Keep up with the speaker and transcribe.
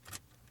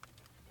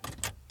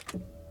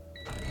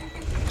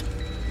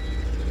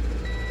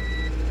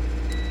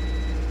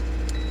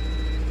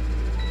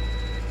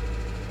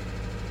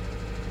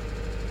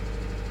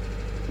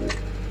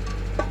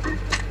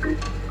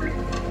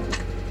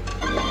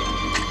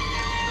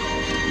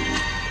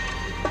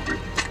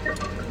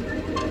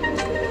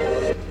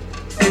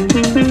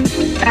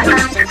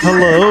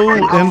Hello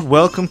and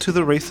welcome to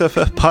the Race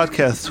FF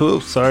podcast. Whoa,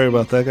 sorry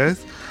about that,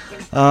 guys.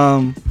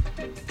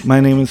 My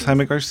name is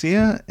Jaime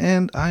Garcia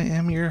and I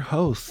am your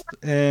host.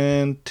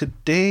 And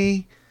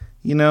today,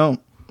 you know,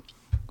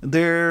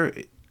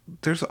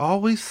 there's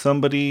always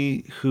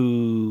somebody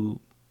who,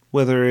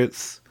 whether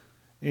it's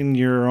in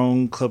your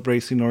own club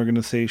racing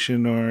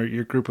organization or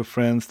your group of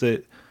friends,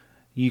 that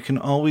you can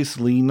always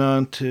lean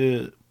on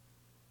to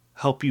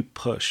help you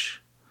push.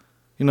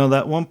 You know,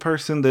 that one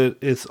person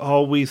that is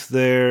always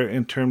there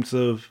in terms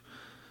of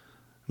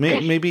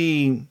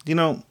maybe,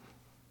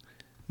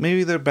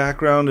 maybe their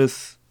background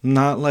is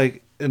not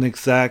like an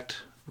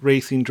exact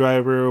racing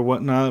driver or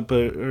whatnot,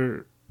 but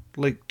or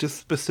like just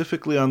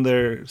specifically on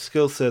their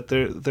skill set,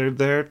 they're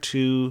there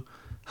to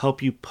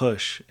help you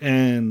push.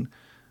 And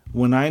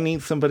when I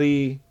need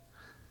somebody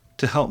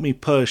to help me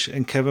push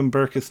and Kevin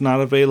Burke is not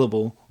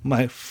available,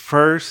 my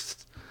first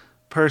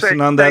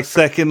person on that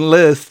second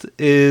list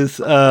is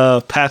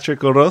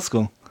Patrick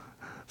Orozco.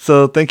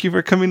 So thank you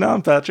for coming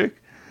on,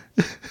 Patrick.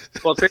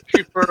 Well, thank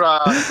you for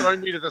throwing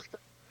me to the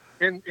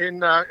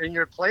in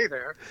your play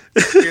there.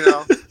 You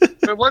know,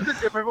 if it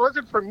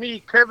wasn't for me,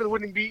 Kevin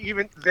wouldn't be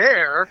even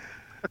there.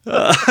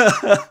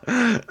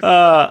 I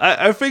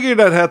figured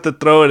I'd have to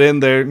throw it in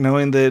there,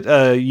 knowing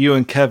that you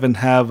and Kevin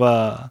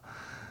have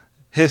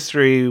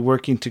history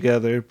working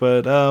together.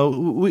 But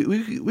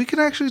we can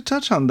actually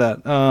touch on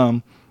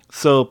that.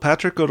 So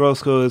Patrick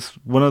Orozco is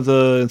one of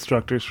the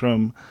instructors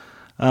from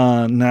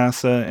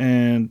NASA,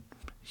 and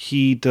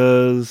he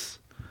does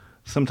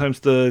sometimes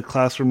the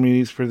classroom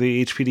meetings for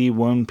the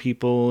HPD1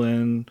 people,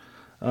 and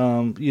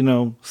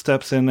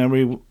steps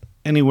in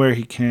anywhere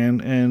he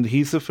can. And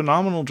he's a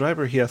phenomenal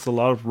driver. He has a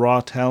lot of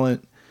raw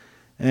talent.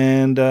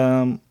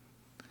 And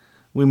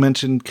we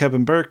mentioned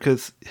Kevin Burke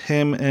because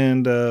him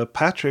and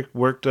Patrick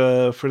worked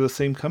for the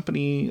same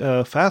company,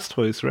 Fast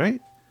Toys,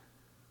 right?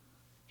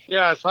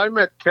 Yeah, so I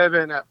met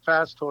Kevin at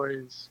Fast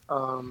Toys.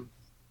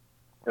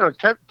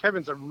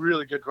 Kevin's a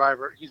really good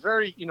driver. He's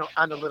very,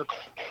 analytical,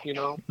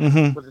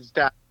 with his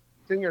dad.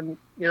 And,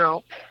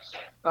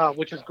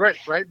 which is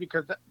great, right?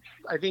 Because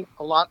I think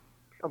a lot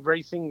of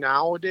racing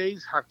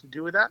nowadays have to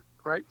do with that,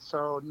 right?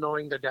 So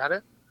knowing the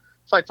data.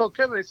 So I told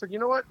Kevin, I said, you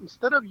know what?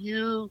 Instead of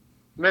you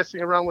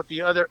messing around with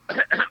the other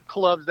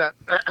clubs that,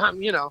 like I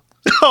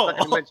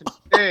mentioned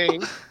today.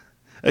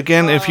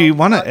 Again, if you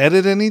want to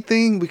edit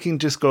anything, we can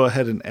just go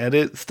ahead and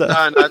edit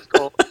stuff. That's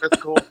cool.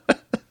 That's cool.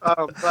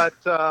 But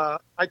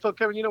I told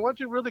Kevin, why don't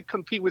you really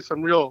compete with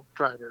some real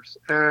drivers?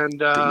 And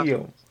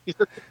he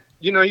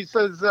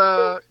said,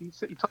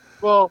 he told,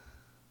 well,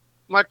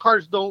 my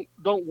cars don't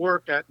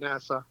work at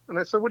NASA. And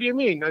I said, what do you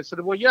mean? I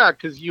said, well, yeah,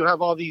 because you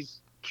have all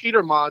these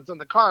cheater mods on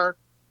the car.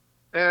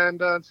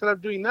 And instead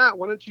of doing that,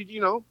 why don't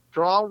you,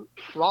 draw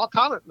raw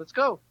talent? Let's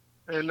go.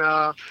 And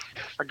I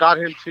got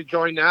him to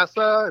join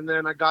NASA, and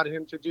then I got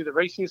him to do the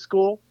racing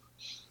school.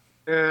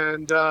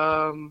 And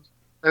then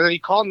he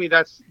called me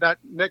that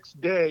next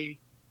day.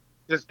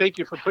 Just thank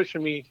you for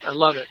pushing me. I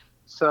love it.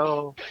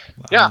 So,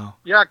 wow.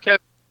 Yeah,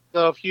 Kevin.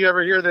 So if you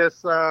ever hear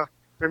this,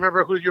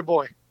 remember who's your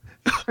boy.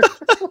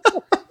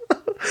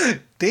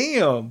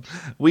 Damn.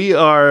 We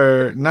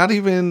are not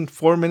even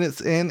 4 minutes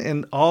in,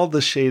 and all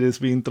the shade is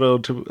being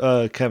thrown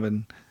to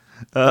Kevin.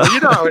 Well, you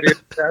know how it is.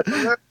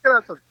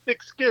 That's a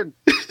thick skin.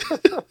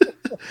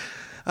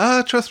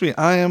 Trust me,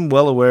 I am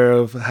well aware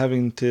of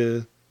having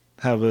to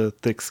have a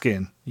thick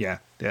skin. Yeah.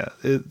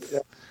 It's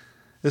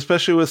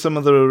especially with some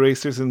of the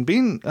racers, and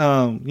being,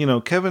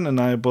 Kevin and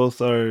I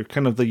both are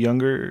kind of the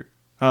younger,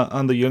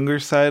 on the younger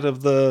side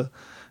of the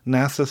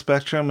NASA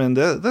spectrum, and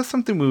that's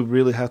something we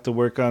really have to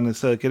work on,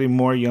 is getting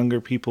more younger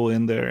people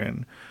in there.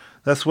 And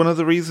that's one of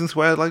the reasons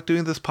why I like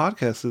doing this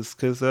podcast, is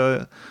because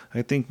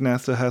I think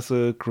NASA has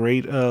a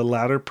great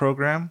ladder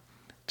program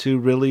to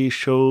really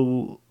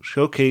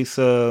showcase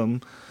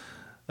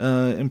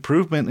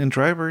improvement in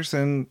drivers,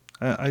 and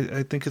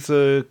I think it's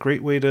a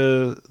great way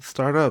to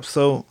start up.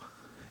 So,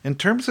 in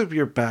terms of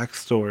your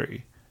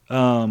backstory,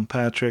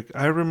 Patrick,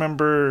 I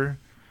remember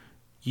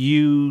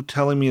you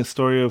telling me a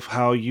story of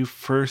how you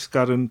first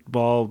got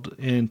involved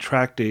in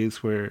track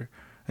days, where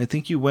I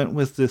think you went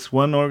with this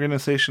one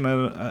organization.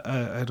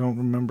 I don't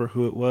remember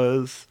who it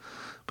was,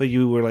 but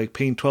you were like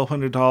paying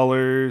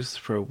 $1,200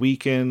 for a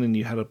weekend, and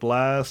you had a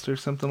blast or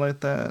something like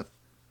that.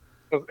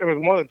 It was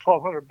more than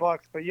 $1,200,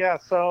 but yeah.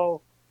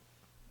 So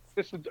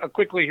this is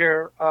quickly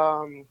here.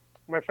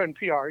 My friend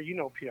PR,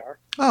 PR.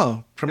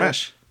 Oh,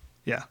 Pramesh.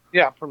 Yeah,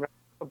 Pramesh.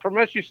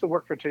 Pramesh used to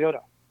work for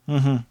Toyota,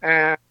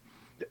 and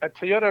at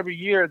Toyota every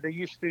year they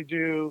used to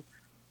do,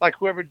 like,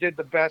 whoever did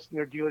the best in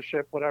their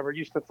dealership, whatever,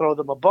 used to throw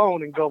them a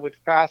bone and go with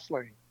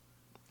Fastlane.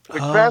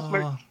 Which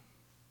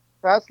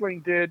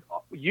Fastlane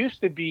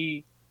used to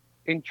be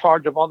in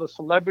charge of all the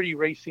celebrity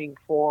racing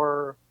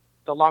for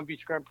the Long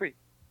Beach Grand Prix.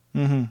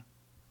 Mm-hmm.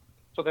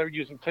 So they were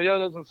using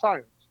Toyotas and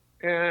Scions.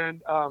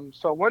 And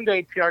so one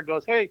day PR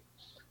goes, hey,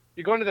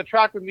 you're going to the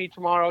track with me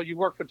tomorrow. You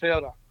work for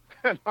Toyota.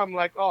 And I'm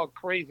like, oh,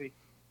 crazy.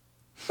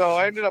 So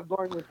I ended up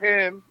going with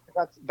him.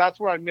 That's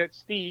where I met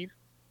Steve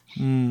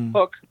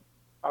Hook,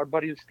 our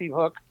buddy Steve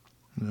Hook,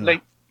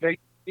 late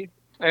Steve.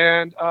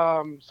 And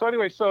so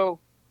anyway, so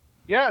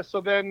yeah,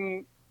 so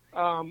then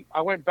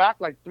I went back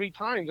like 3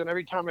 times, and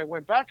every time I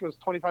went back, it was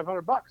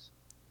 $2,500,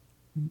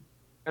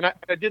 and I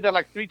did that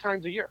like 3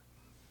 times a year.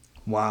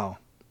 Wow.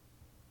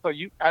 So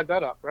you add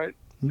that up, right?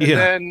 And Yeah.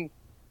 then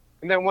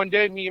and then one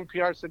day, me and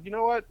PR said, you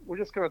know what, we're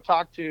just going to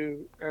talk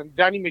to, and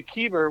Danny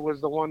McKeever was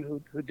the one who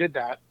did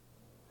that,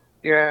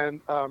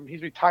 and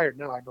he's retired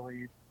now, I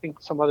believe. I think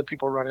some other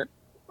people run it.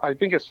 I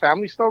think his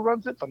family still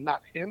runs it, but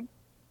not him.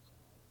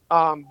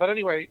 But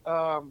anyway,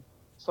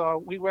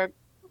 so we went.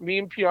 Me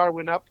and PR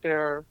went up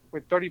there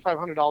with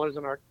 $3,500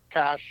 in our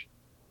cash.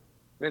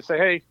 And they say,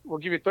 hey, we'll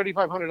give you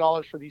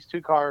 $3,500 for these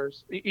 2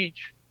 cars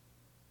each,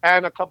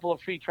 and a couple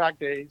of free track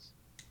days.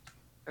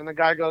 And the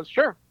guy goes,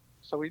 sure.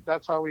 So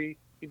that's how he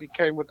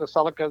became with the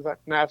Celicas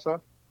at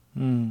NASA.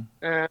 Mm.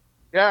 And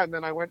yeah, and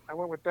then I went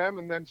with them,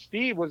 and then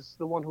Steve was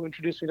the one who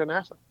introduced me to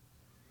NASA.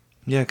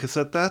 Yeah, because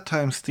at that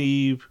time,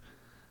 Steve,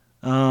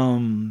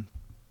 um,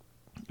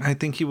 I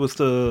think he was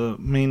the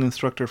main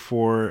instructor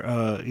for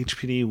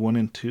HPD 1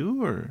 and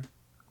 2, or?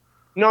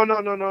 No.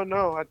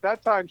 At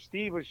that time,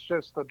 Steve was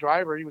just the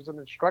driver. He was an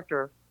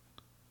instructor.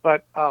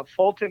 But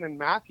Fulton and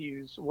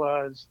Matthews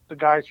was the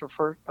guys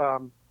for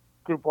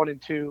Group 1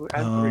 and 2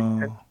 and 3.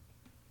 And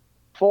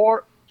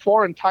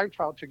four and time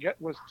trial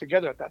was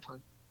together at that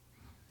time.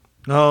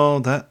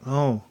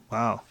 Oh,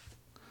 wow.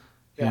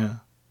 Yeah.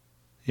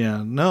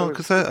 Yeah. No,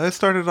 because I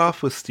started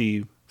off with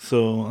Steve,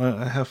 so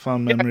I have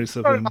fond memories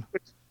of him.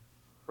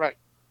 Right.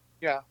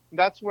 Yeah.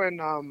 That's when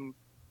I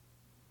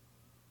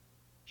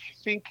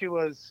think it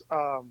was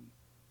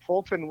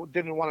Fulton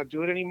didn't want to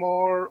do it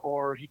anymore,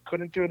 or he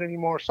couldn't do it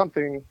anymore,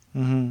 something.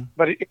 Mm-hmm.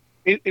 But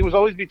it was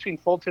always between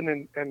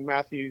Fulton and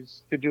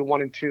Matthews to do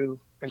 1 and 2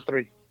 and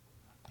 3.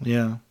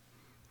 Yeah.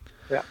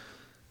 Yeah.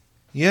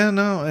 Yeah,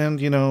 no, and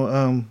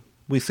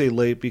we say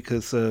late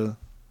because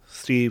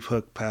Steve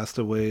Hook passed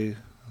away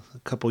a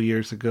couple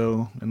years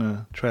ago in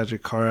a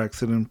tragic car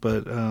accident,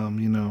 but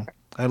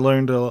I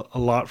learned a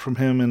lot from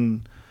him,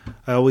 and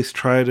I always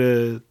try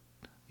to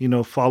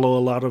follow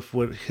a lot of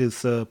what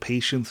his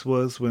patience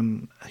was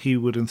when he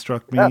would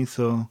instruct me. Yeah.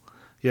 So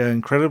yeah,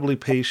 incredibly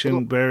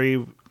patient,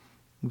 very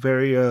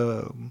very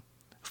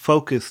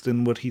focused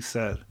in what he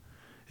said.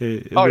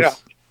 It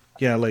was,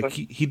 yeah, like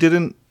he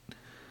didn't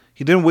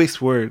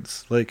waste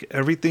words. Like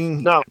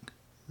everything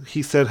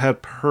he said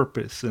had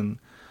purpose, and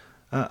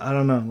I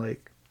don't know,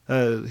 like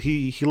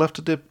he left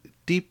a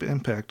deep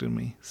impact in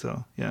me.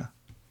 So yeah,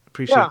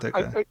 appreciate that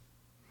guy.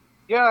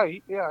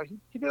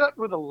 He did that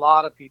with a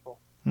lot of people,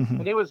 Mm-hmm.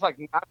 and it was like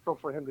natural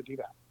for him to do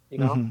that.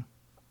 Mm-hmm.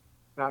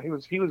 Now he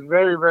was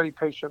very, very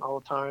patient all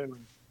the time,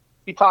 and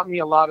he taught me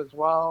a lot as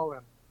well.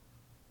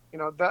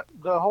 And that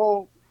the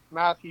whole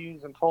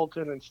Matthews and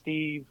Fulton and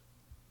Steve,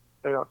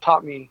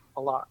 taught me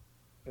a lot.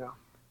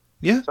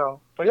 Yeah. So,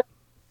 but yeah.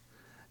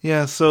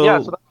 Yeah. So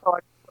that's how I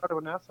started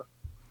with NASA.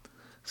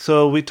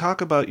 So we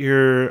talk about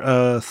your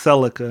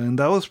Celica, and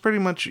that was pretty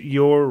much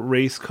your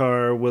race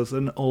car. Was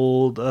an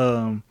old,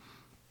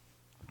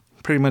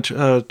 pretty much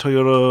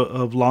Toyota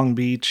of Long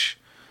Beach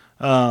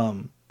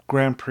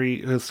Grand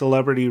Prix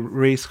celebrity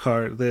race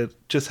car that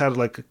just had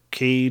like a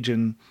cage,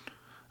 and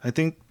I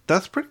think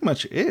that's pretty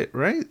much it,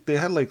 right? They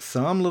had like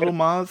some little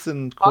mods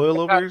and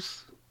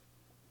coilovers.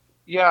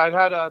 Yeah, it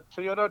had a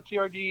Toyota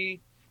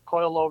TRD,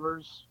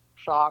 coilovers,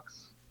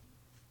 shocks,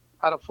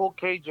 had a full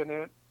cage in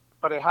it,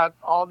 but it had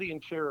all the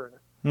interior in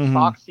it. Mm-hmm.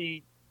 Stock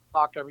seat,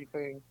 stock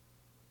everything.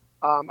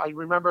 I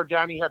remember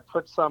Danny had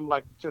put some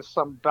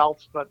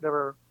belts, but they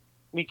were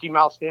Mickey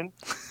Moused in.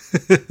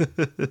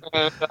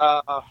 And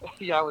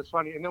yeah, it was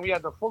funny. And then we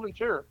had the full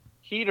interior,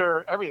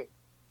 heater, everything,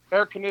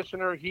 air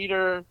conditioner,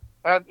 heater,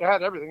 it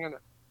had everything in it.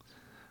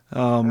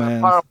 Oh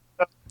man,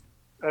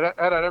 it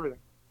had everything.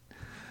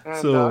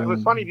 And it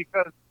was funny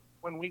because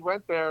when we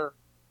went there,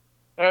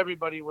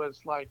 everybody was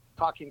like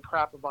talking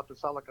crap about the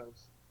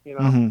Celicas.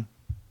 Mm-hmm.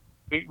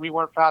 We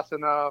weren't fast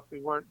enough.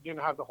 Didn't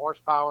have the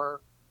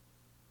horsepower.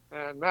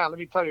 And man, let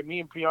me tell you,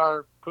 me and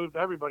PR proved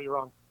everybody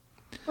wrong.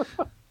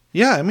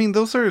 Yeah, I mean,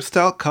 those are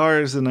stout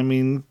cars, and I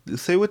mean,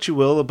 say what you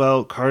will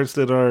about cars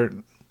that are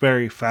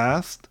very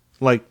fast,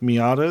 like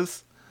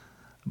Miatas,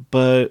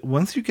 but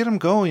once you get them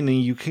going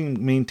and you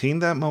can maintain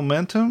that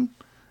momentum,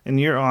 and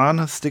you're on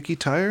a sticky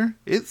tire,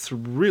 it's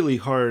really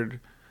hard.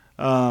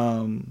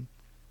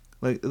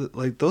 Like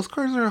those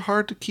cars are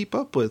hard to keep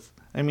up with.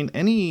 I mean,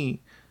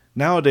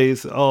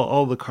 nowadays,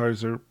 all the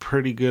cars are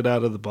pretty good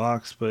out of the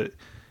box, but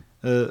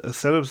a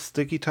set of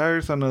sticky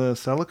tires on a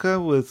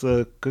Celica with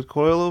good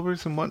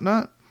coilovers and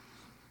whatnot.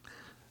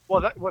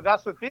 Well,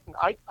 that's the thing.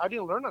 I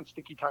didn't learn on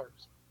sticky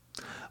tires.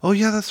 Oh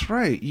yeah, that's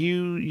right.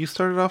 You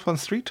started off on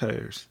street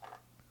tires.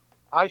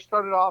 I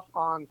started off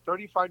on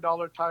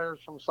 $35 tires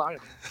from Scion.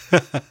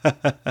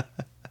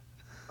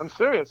 I'm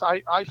serious.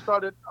 I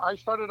started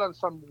on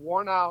some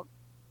worn out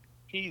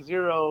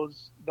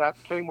P0s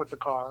that came with the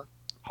car,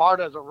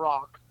 hard as a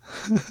rock.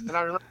 And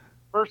I remember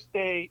the first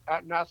day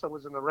at NASA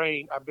was in the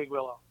rain at Big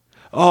Willow.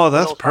 Oh,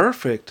 that's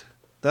perfect.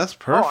 That's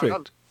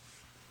perfect.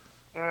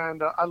 And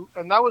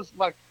that was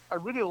like, I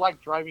really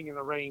liked driving in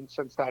the rain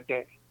since that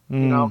day,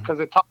 because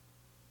it taught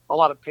a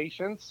lot of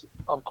patience,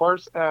 of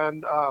course,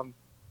 and I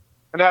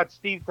had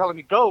Steve telling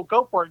me, go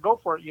for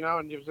it, you know,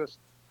 and it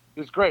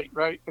was great,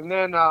 right? And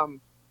then I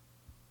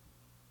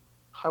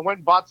went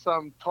and bought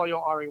some Toyo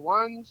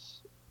RA1s,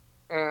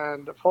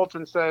 and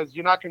Fulton says,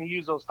 you're not going to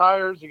use those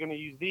tires, you're going to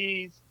use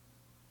these.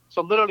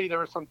 So literally, there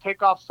were some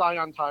takeoff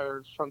Scion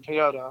tires from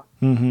Toyota,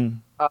 Mm-hmm.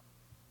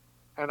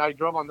 and I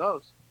drove on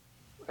those,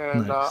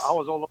 and Nice. I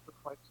was all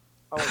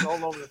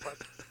over the place.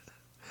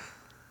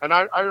 And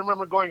I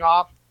remember going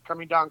off,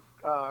 coming down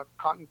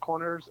Cotton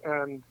Corners,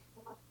 and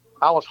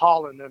I was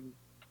hauling and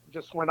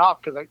just went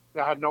off because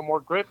I had no more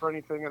grip or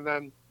anything. And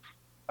then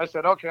I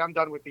said, okay, I'm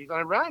done with these. And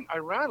I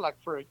ran like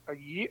for a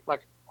year,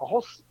 like a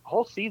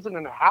whole season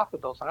and a half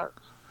with those tires.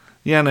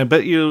 Yeah, and I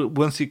bet you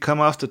once you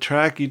come off the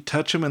track, you'd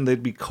touch them and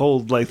they'd be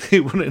cold, like they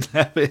wouldn't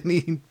have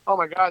any. Oh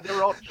my God, they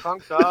were all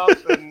chunked up,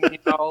 and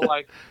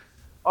like,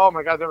 oh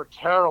my God, they were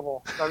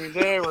terrible. I mean,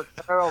 they were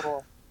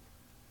terrible.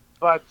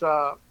 But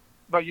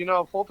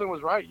Fulton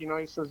was right. He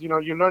says,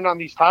 you learn on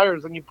these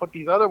tires and you put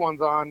these other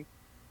ones on,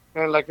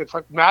 and like it's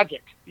like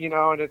magic,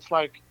 and it's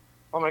like,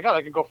 oh my God,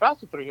 I could go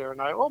faster through here, and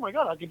oh my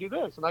God, I could do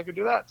this and I could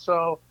do that.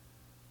 So,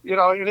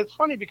 and it's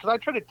funny because I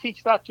try to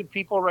teach that to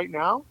people right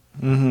now,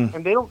 Mm-hmm.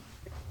 and a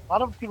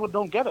lot of people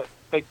don't get it.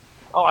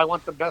 I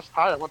want the best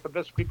tire, I want the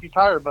best creepy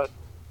tire, but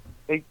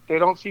they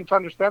don't seem to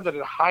understand that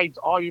it hides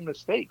all your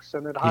mistakes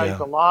and it hides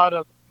a lot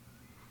of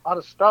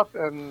stuff.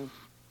 And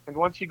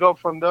once you go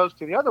from those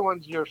to the other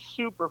ones, you're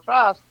super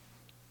fast.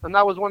 And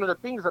that was one of the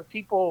things that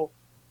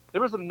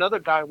there was another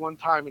guy one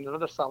time in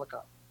another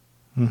Celica,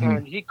 Mm-hmm.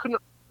 and he couldn't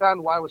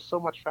understand why I was so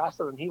much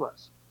faster than he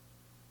was.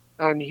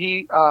 And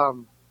he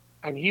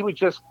would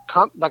just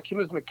come, like him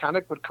as a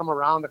mechanic would come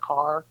around the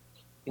car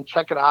and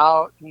check it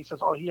out. And he says,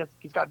 oh,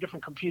 he's got a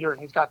different computer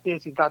and he's got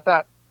this, he's got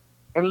that.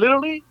 And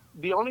literally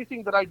the only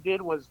thing that I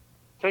did was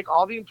take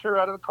all the interior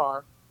out of the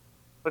car,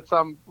 put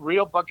some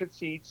real bucket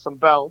seats, some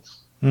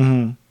belts.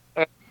 Mm-hmm.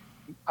 And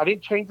I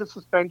didn't change the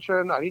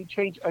suspension. I didn't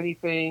change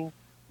anything.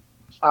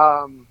 I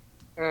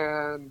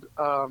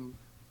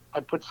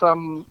put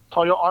some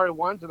Toyo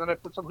RA1s, and then I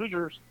put some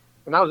Hoosiers,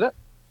 and that was it.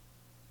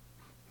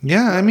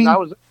 Yeah, I mean,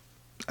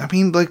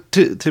 like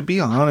to be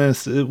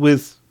honest,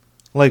 with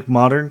like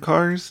modern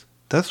cars,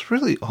 that's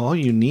really all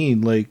you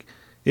need. Like,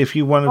 if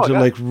you wanted to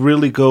like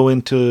really go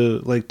into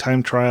like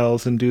time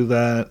trials and do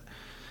that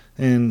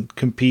and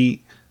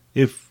compete,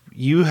 if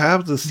you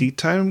have the seat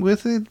time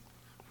with it,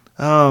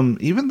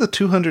 even the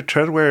 200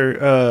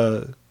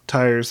 treadwear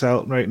tires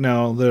out right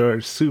now that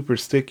are super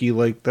sticky,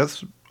 like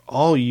that's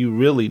all you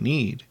really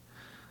need.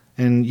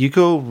 And you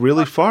go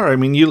really far. I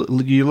mean, you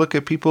look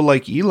at people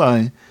like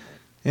Eli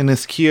in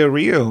his Kia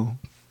Rio,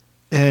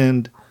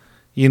 and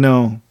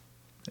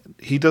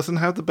he doesn't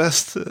have the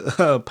best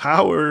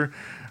power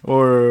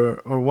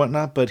or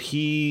whatnot, but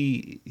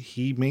he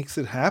makes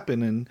it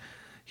happen, and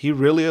he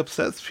really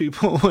upsets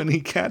people when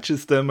he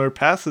catches them or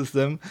passes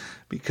them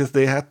because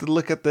they have to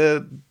look at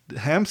the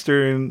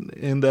hamster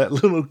in that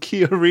little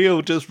Kia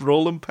Rio just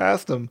rolling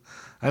past him.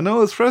 I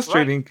know it's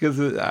frustrating because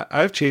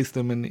I've chased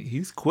him and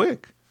he's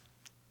quick.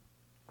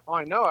 Oh,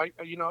 I know.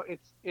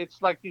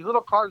 It's like these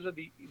little cars are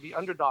the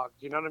underdogs.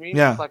 You know what I mean?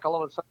 Yeah. It's like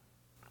all of a sudden,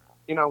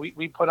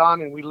 we put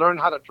on and we learn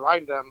how to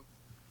drive them.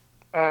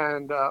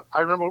 And I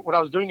remember when I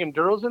was doing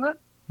enduros in it,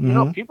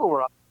 Mm-hmm. people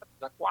were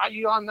like, "Why are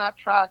you on that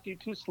track? You're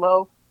too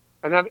slow."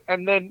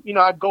 And then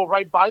I'd go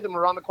right by them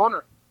around the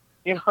corner,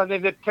 and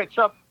then they'd catch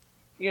up,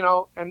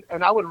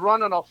 and I would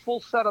run on a full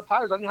set of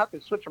tires. I didn't have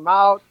to switch them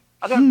out.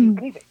 I didn't have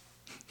to do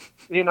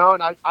anything,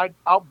 and I'd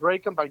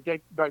outbrake them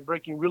by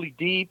braking really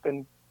deep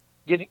and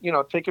getting,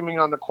 taking me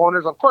on the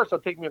corners. Of course, they'll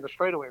take me on the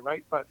straightaway,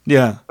 right? But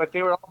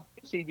they were all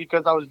busy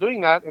because I was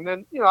doing that. And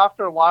then,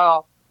 after a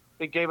while,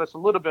 they gave us a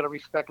little bit of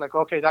respect. Like,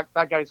 okay,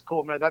 that guy's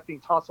cool, man. That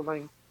thing's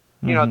hustling.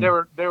 Mm-hmm.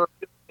 They were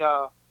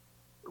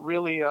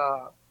really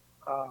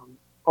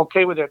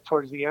okay with it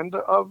towards the end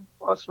of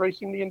us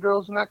racing the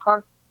enduros in that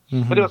car.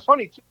 Mm-hmm. But it was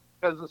funny too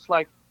because it's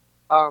like,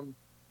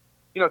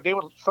 they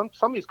would some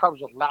of these cars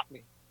would lap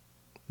me.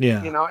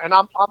 Yeah. And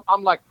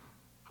I'm like,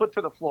 foot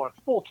to the floor,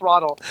 full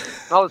throttle.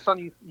 And all of a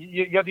sudden,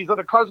 you have these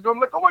other cars going,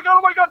 like, oh my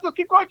God, just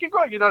keep going.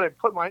 They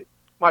put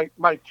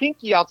my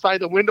pinky outside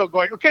the window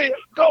going, okay,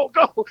 go.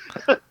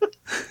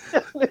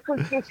 It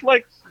was just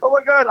like, oh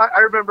my God.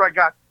 I remember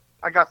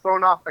I got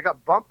thrown off. I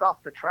got bumped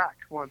off the track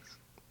once.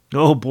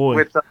 Oh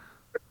boy.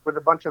 With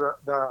a bunch of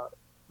the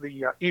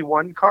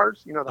E1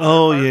 cars, the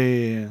Oh cars.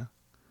 yeah.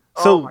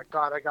 So, oh my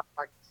God, I got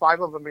like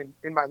 5 of them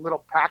in my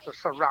little pack of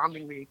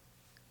surrounding me.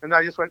 And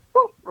I just went,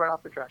 boop, right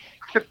off the track.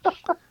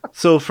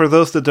 So for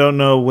those that don't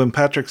know, when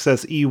Patrick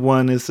says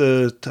E1 is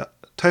a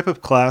type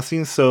of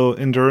classing, so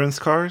endurance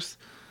cars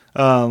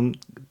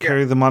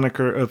carry the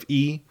moniker of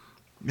E.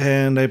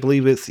 And I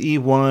believe it's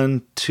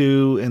E1,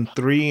 2, and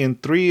 3.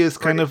 And 3 is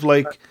kind of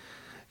like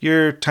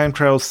your time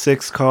trial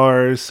 6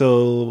 cars.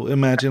 So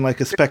imagine like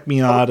a Spec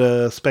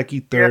Miata, Spec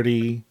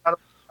E30.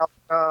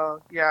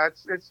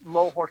 It's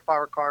low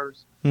horsepower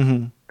cars.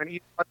 Mm-hmm. And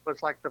E1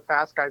 was like the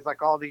fast guys,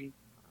 like all the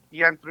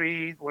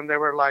EM3s when they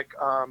were like,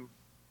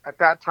 at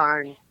that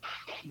time,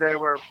 they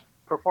were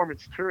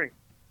performance touring.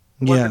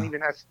 It wasn't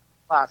even S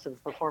class; it was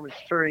performance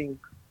touring,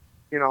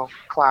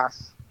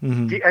 class.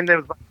 Mm-hmm. And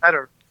it was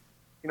better,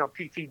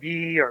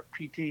 PTD or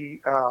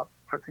PT,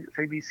 I think it's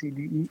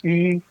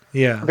ABCDE.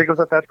 Yeah. I think it was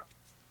at that.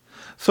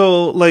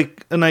 So,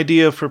 like, an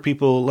idea for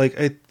people, like,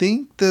 I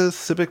think the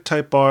Civic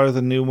Type R,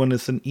 the new one,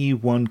 is an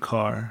E1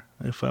 car,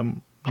 if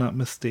I'm not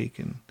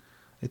mistaken.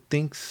 I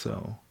think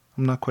so.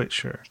 I'm not quite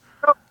sure.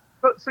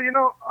 So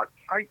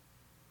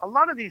a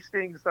lot of these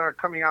things that are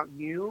coming out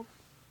new,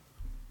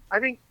 I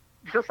think,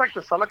 just like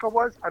the Celica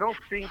was, I don't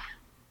think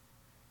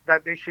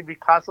that they should be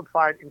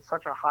classified in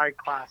such a high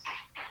class.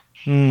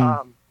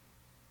 Mm.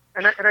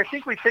 And I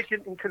think we take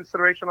in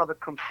consideration all the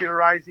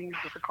computerizing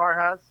that the car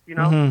has,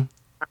 Mm-hmm.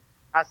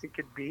 as it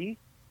could be.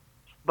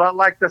 But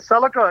like the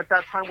Celica at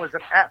that time was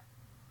an F,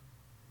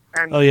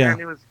 and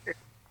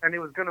and it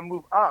was going to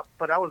move up,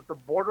 but that was the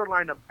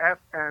borderline of F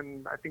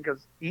and I think it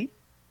was E.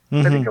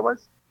 Mm-hmm. I think it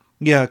was.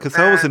 Yeah, because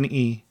that was an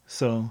E.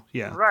 So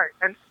yeah. Right,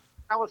 and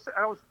I was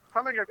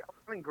telling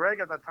Greg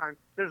at that time,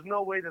 there's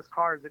no way this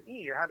car is an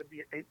E. It had to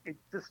be. It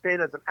just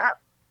stayed as an F,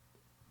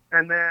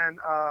 and then.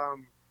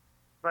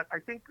 But I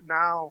think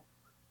now,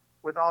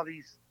 with all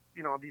these,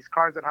 these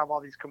cars that have all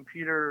these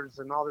computers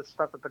and all this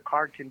stuff that the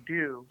car can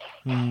do,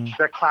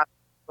 that class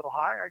is a little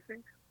high, I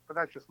think. But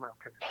that's just my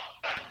opinion.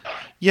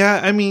 Yeah,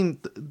 I mean,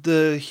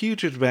 the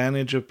huge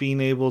advantage of being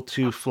able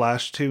to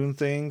flash tune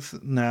things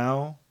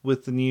now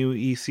with the new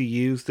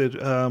ECUs that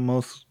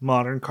most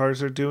modern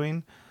cars are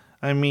doing,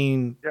 I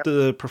mean,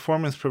 the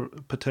performance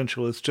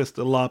potential is just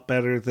a lot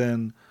better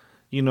than,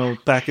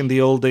 back in the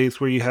old days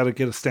where you had to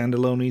get a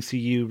standalone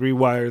ECU,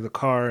 rewire the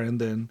car,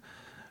 and then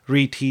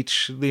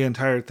reteach the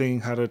entire thing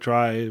how to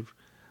drive.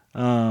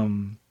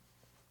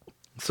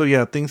 So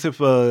yeah, things have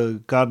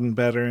gotten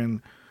better,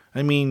 and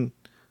I mean,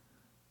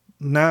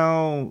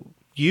 now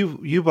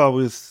you've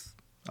always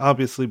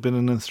obviously been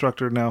an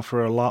instructor now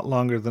for a lot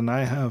longer than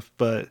I have,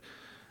 but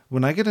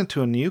when I get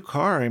into a new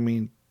car, I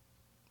mean,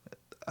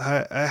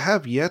 I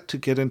have yet to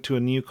get into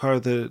a new car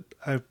that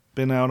I've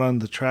been out on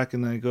the track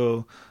and I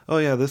go, oh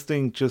yeah, this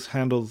thing just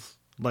handles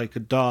like a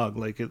dog,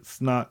 like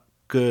it's not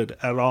good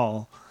at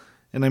all.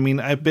 And I mean,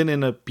 I've been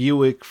in a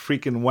Buick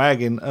freaking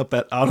wagon up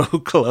at Auto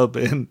Club,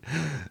 and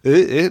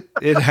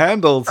it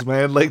handles,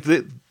 man. Like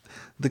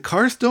the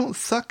cars don't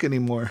suck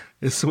anymore.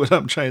 Is what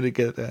I'm trying to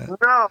get at.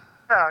 No,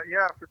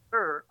 yeah, for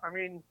sure. I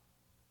mean,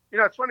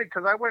 it's funny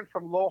because I went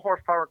from low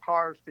horsepower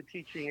cars to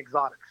teaching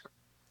exotics.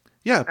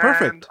 Yeah,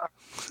 perfect.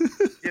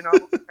 And,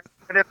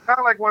 and it's kind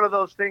of like one of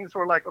those things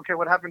where, like, okay,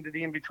 what happened to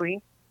the in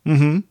between?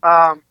 Mm-hmm.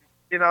 But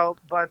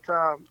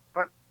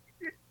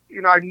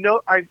I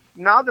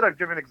now that I've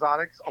driven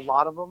exotics, a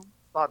lot of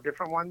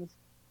different ones,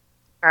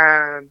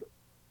 and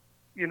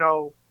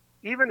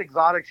even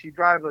exotics, you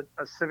drive a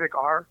Civic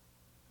R,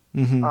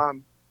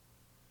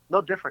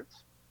 no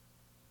difference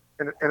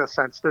in a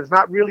sense. There's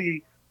not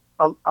really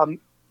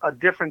a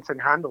difference in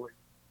handling,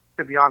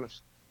 to be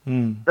honest.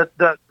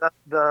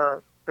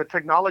 The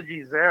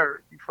technology is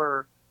there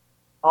for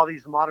all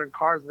these modern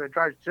cars, and it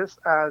drives just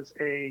as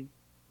a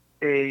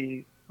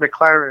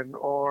McLaren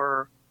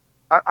or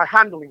a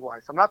handling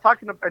wise. I'm not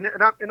talking,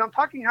 and I'm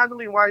talking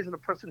handling wise in a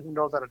person who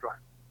knows how to drive.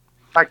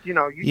 Like you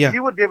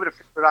would be able to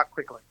figure it out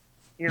quickly.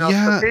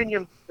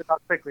 Titanium figure it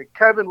out quickly.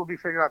 Kevin will be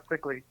figured out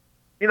quickly.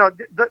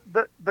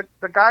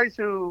 The guys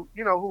who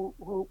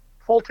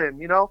Fulton,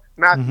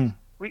 Matthew,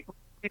 we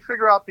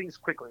figure out things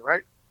quickly,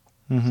 right?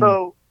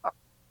 So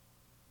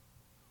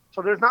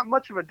there's not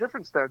much of a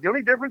difference there. The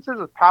only difference is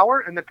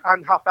power and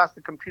how fast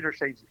the computer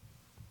saves you.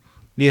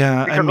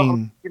 Yeah, because, I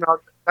mean,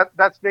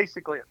 that's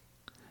basically it.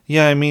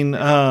 Yeah, I mean,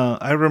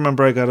 I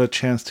remember I got a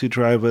chance to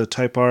drive a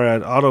Type R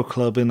at Auto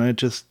Club, and I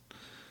just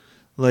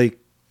I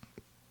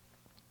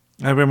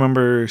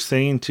remember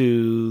saying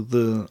to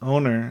the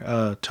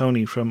owner,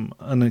 Tony from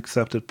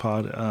Unaccepted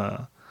Pod,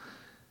 I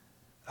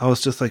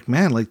was just like,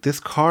 man, like this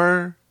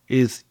car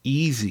is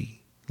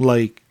easy.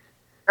 Like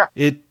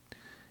it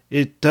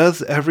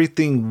does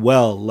everything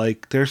well.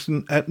 Like there's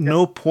at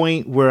no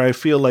point where I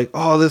feel like,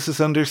 oh, this is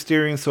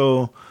understeering.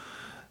 So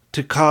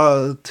to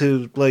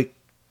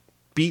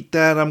beat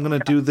that, I'm going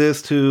to do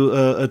this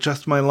to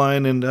adjust my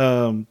line.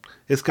 And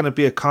it's going to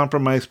be a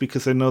compromise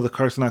because I know the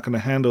car's not going to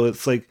handle it.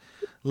 It's like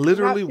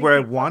literally where I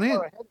want it,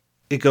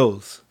 it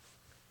goes.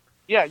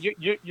 Yeah.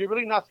 You're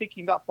really not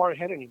thinking that far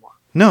ahead anymore.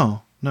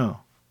 No. But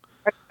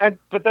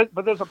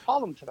there's a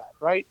problem to that,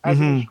 right? As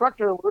an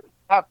instructor, we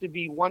have to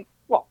be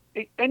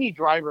any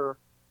driver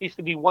needs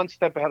to be one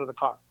step ahead of the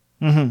car.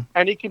 And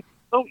it can be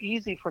so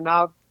easy for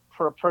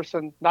a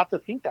person not to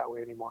think that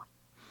way anymore.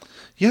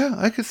 Yeah,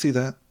 I could see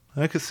that.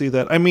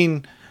 I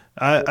mean,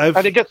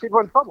 and it gets people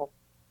in trouble.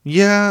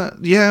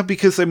 Yeah,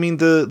 because I mean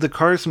the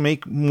cars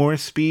make more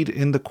speed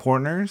in the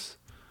corners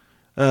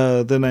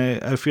than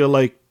I feel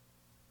like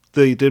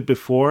they did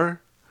before.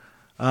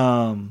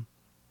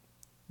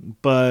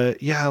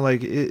 But yeah,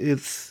 like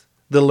it's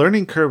the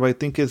learning curve, I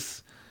think,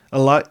 is a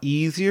lot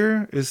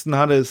easier. It's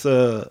not as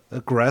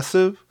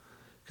aggressive,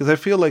 because I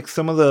feel like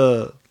some of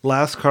the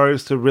last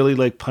cars to really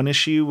like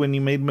punish you when you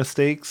made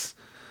mistakes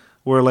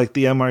were like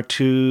the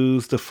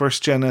MR2s, the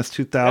first gen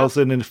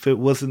S2000, and if it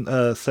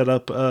wasn't set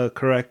up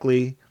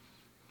correctly.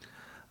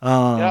 There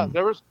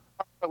was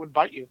cars that would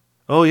bite you.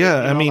 Oh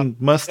yeah, I mean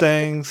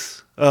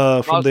Mustangs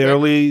from the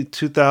early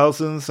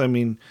 2000s. I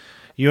mean,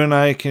 you and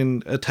I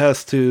can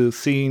attest to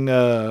seeing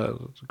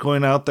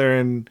going out there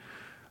and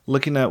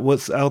looking at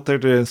what's out there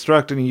to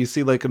instruct, and you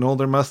see like an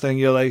older Mustang,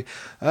 you're like,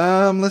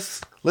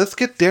 let's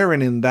get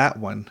Darren in that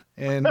one,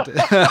 and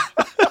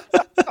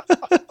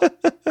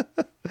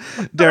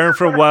Darren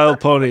from Wild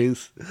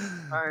Ponies.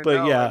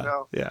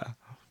 Yeah.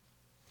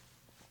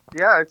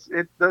 It's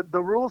the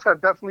rules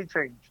have definitely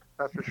changed.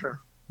 That's for sure.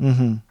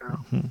 Mm-hmm. Yeah.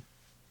 Mm-hmm.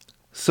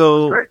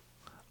 So,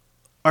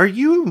 are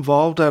you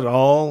involved at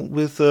all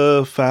with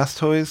Fast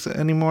Toys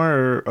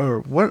anymore,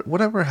 or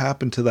whatever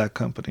happened to that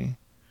company?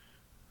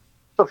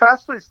 So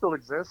Fast Toys still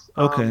exists.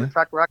 Okay. In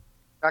fact, we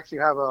actually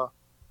have an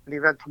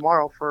event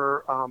tomorrow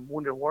for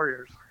Wounded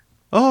Warriors.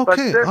 Oh,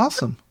 okay,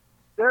 awesome.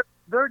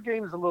 Their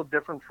game is a little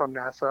different from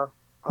NASA.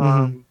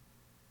 Mm-hmm.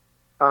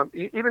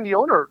 Even the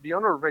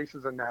owner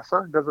races in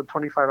NASA. He does it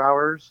 25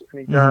 hours, and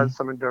he does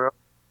some enduro.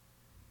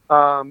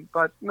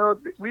 But no,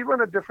 we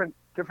run a different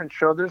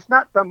show. There's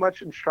not that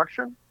much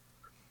instruction.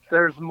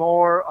 There's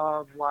more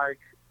of like,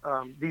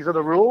 these are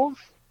the rules,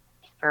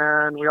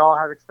 and we all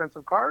have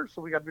expensive cars,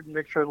 so we got to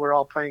make sure we're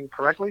all playing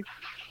correctly.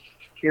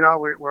 You know,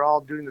 we're all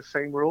doing the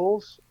same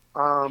rules.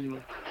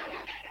 And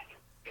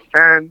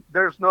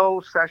there's no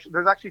session.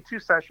 There's actually 2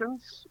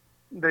 sessions.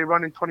 They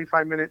run in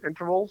 25-minute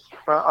intervals.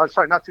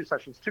 Sorry, not 2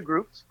 sessions, 2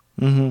 groups.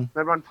 Mm-hmm.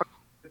 They run 20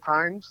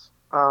 times.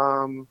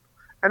 And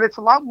it's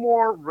a lot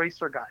more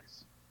racer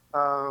guys.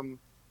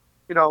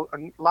 You know,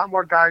 a lot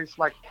more guys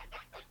like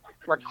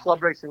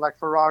club racing, like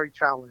Ferrari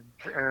Challenge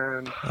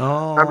and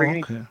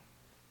Lamborghini. Okay.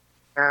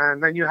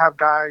 And then you have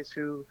guys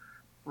who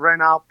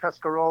rent out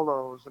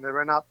Pescarolos, and they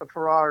rent out the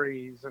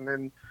Ferraris, and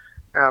then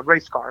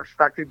race cars,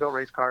 factory-built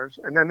race cars.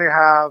 And then they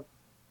have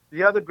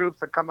the other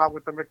groups that come out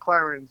with the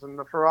McLarens and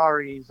the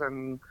Ferraris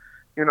and,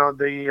 you know,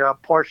 the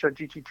Porsche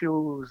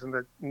GT2s and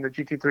the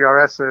GT3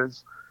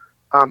 RSs.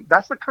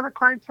 That's the kind of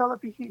clientele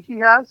that he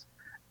has.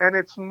 And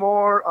it's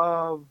more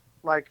of,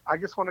 like, I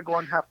just want to go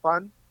and have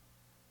fun.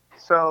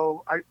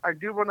 So I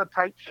do run a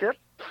tight ship,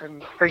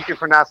 and thank you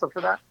for NASA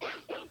for that.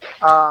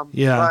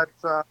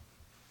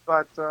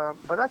 But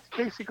that's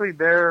basically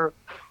their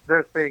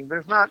thing.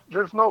 There's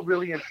no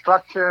really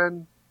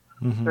instruction.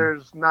 Mm-hmm.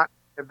 There's not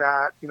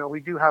that. You know, we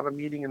do have a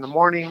meeting in the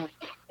morning.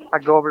 I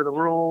go over the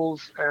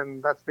rules,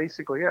 and that's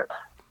basically it.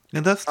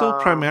 And that's still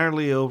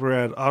primarily over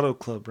at Auto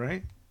Club,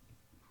 right?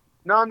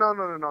 No.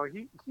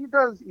 He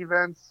does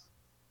events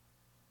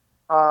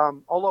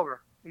all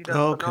over. He does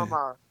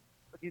Sonoma.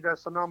 He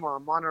does Sonoma,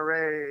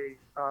 Monterey,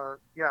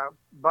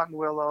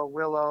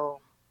 Buttonwillow.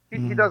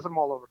 He does them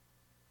all over.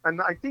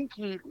 And I think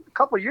a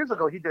couple of years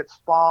ago, he did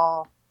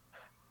Spa.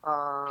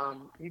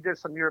 He did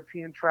some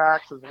European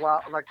tracks as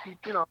well. Like,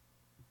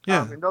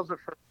 and those are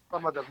for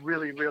some of the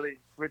really, really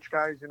rich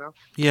guys, you know?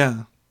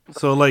 Yeah.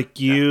 So, like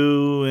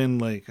you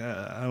and, like,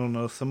 I don't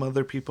know, some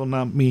other people,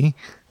 not me.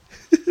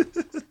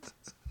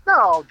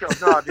 No, Joe,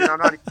 not even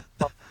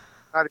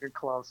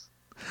close.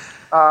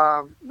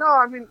 No,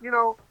 I mean,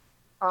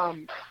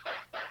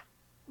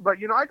 but,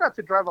 I got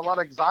to drive a lot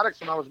of exotics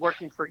when I was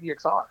working for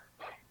EXR.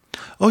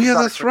 Oh, yeah,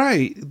 that's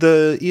right.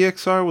 The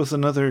EXR was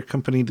another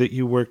company that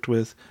you worked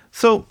with.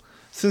 So,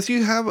 since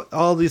you have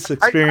all this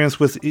experience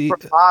with a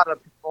lot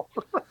of people.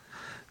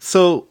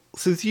 So,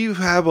 since you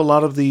have a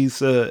lot of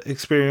these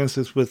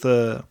experiences with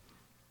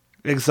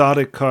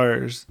exotic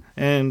cars,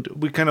 and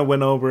we kind of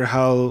went over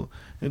how,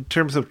 in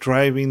terms of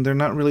driving, they're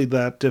not really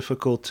that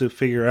difficult to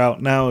figure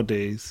out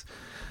nowadays.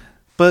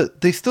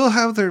 But they still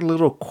have their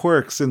little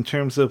quirks in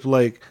terms of,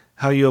 like,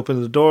 how you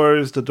open the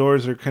doors. The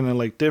doors are kind of,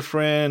 like,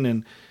 different,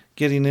 and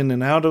getting in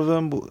and out of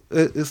them.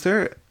 Is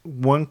there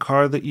one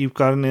car that you've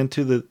gotten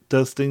into that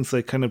does things,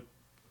 like, kind of,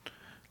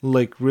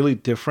 like, really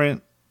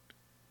different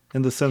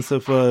in the sense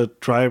of a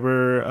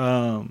driver?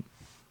 I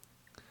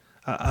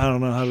don't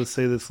know how to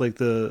say this, like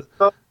the...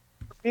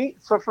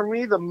 So for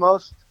me, the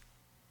most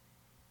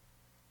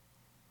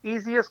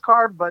easiest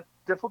car but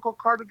difficult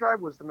car to drive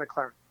was the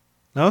McLaren.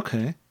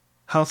 Okay.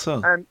 How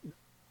so? And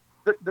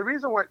the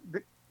reason why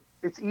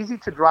it's easy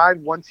to drive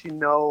once you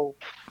know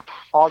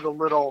all the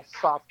little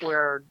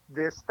software,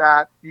 this,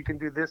 that, you can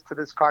do this to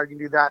this car, you can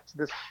do that to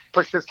this,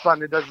 push this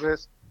button, it does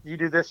this, you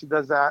do this, it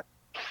does that.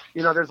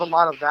 There's a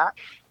lot of that.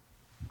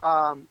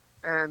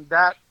 And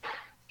that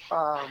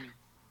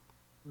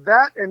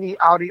and the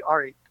Audi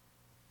R8.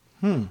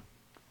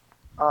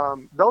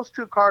 Those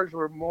 2 cars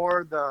were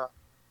more the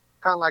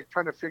kind of like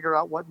trying to figure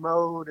out what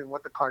mode and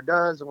what the car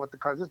does and what the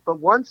car does. But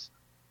once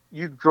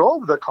you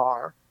drove the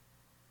car,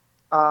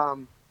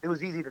 it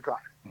was easy to drive.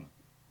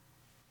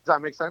 Does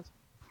that make sense?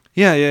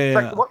 Yeah.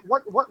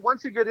 Like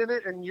once you get in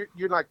it and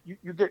you're like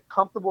you get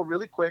comfortable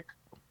really quick,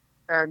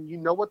 and you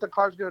know what the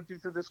car's going to do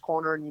through this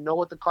corner, and you know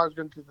what the car's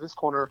going to do through this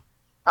corner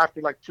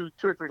after like two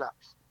or three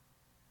laps.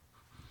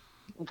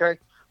 Okay,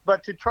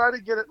 but to try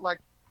to get it, like,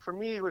 for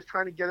me, it was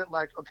trying to get it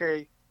like,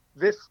 okay,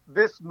 this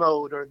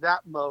mode or that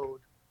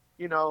mode,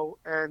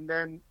 and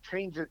then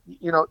change it.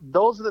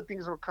 Those are the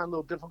things that were kind of a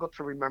little difficult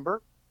to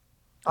remember.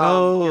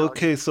 Oh,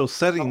 okay. So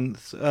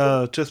settings,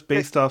 just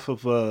based off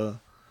of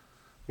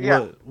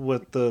yeah,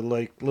 what the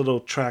like little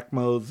track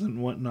modes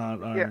and whatnot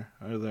yeah,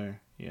 are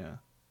there. Yeah.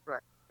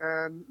 right.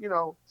 And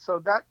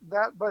so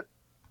but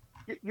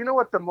you know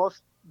what the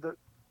most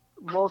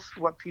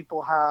what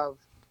people have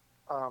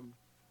um,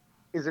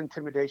 is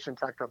intimidation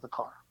factor of the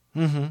car.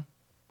 Mm-hmm.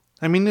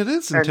 I mean, it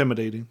is and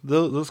intimidating.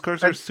 Those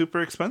cars are and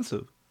super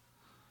expensive.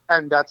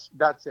 and that's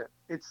it.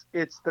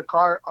 It's the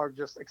car are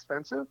just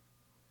expensive.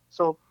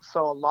 So a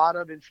lot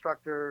of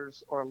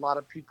instructors or a lot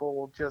of people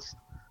will just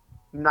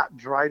not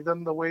drive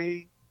them the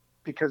way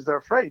because they're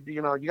afraid.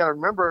 You got to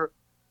remember,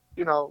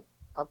 you know,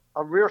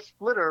 a rear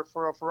splitter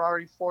for a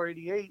Ferrari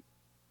 488,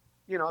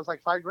 it's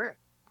like $5,000.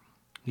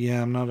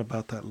 Yeah, I'm not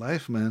about that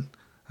life, man.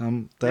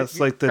 You, That's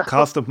you, like the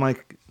cost of my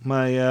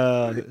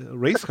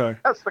race car.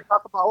 that's the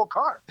cost of my whole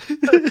car.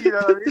 You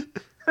know what I mean?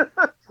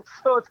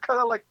 So it's kind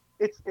of like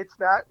it's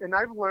that, and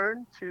I've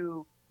learned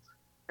to.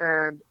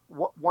 And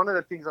one of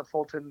the things that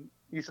Fulton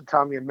used to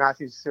tell me and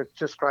Matthew said,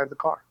 just drive the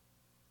car.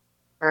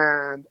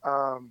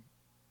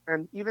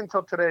 And even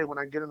till today, when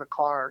I get in a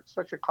car,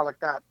 especially a car like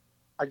that,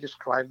 I just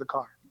drive the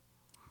car.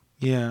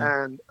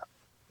 Yeah. And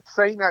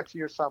saying that to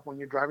yourself when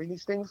you're driving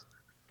these things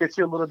gets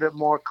you a little bit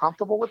more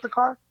comfortable with the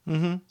car.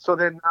 Mm-hmm. So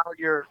then now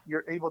you're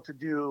able to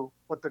do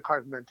what the car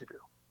is meant to do.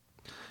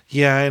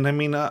 Yeah, and I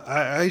mean,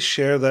 I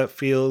share that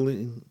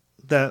feeling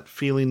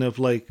of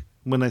like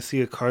when I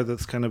see a car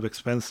that's kind of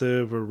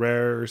expensive or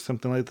rare or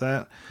something like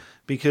that,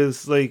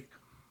 because like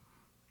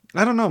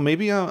I don't know,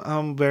 maybe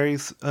I'm very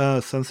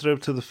sensitive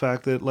to the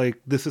fact that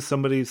like this is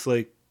somebody's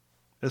like,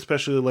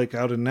 especially like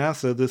out in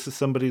NASA, this is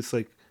somebody's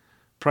like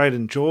pride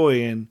and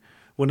joy, and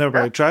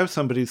whenever I Yeah. drive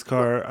somebody's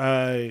car,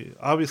 I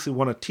obviously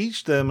want to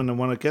teach them and I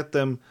want to get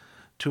them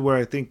to where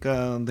I think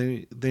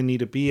they need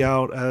to be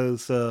out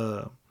as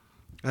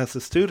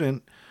a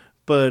student,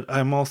 but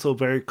I'm also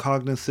very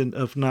cognizant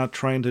of not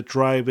trying to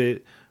drive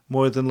it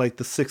more than like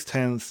the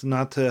 610s,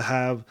 not to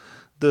have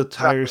the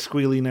tires Exactly.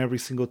 squealing every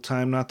single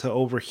time, not to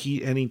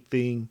overheat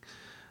anything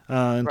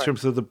in Right.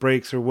 terms of the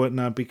brakes or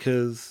whatnot,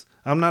 because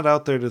I'm not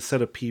out there to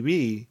set a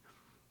PB.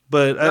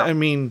 But No. I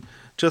mean,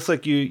 just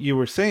like you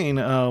were saying,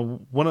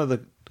 one of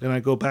the, and I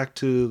go back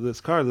to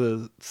this car,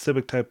 the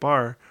Civic Type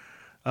R,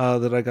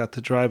 that I got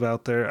to drive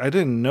out there. I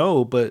didn't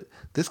know, but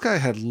this guy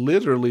had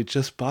literally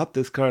just bought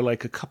this car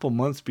like a couple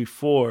months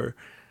before,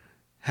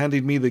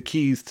 handing me the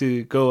keys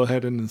to go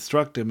ahead and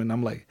instruct him. And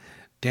I'm like,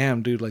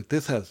 damn, dude, like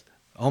this has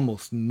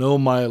almost no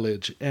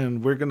mileage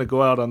and we're gonna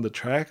go out on the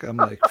track. I'm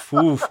like,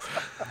 poof.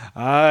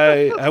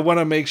 I want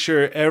to make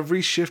sure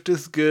every shift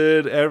is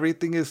good,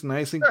 everything is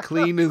nice and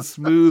clean and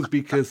smooth,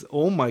 because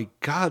oh my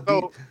god,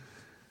 So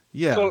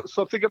yeah.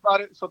 so think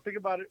about it. So think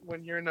about it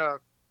when you're in a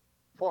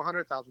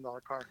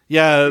 $400,000 car.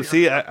 Yeah,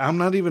 see, 300. I'm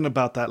not even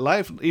about that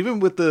life. Even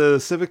with the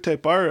Civic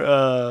Type R,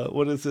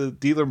 what is it,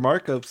 dealer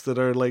markups that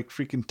are like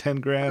freaking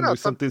 10 I don't grand know. or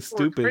Some something people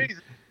are stupid.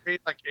 crazy. They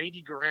paid like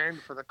 80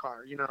 grand for the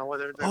car.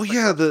 Whether Oh that's like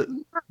yeah, a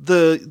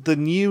the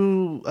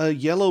new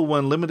yellow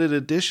one, limited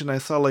edition. I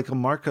saw like a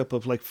markup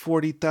of like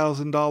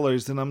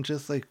 $40,000, and I'm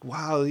just like,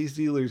 wow, these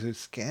dealers are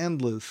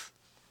scandalous.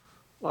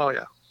 oh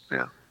yeah,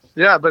 yeah,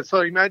 yeah. But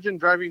so imagine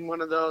driving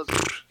one of those.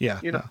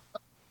 Yeah, You know,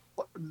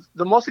 no.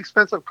 the most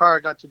expensive car I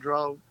got to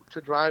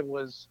drive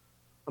was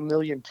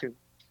 $1,200,000.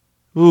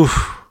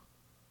 Oof.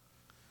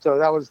 So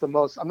that was the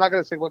most. I'm not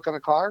going to say what kind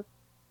of car,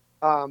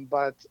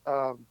 but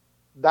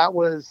that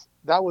was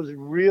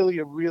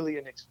really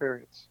an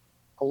experience,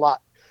 a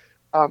lot,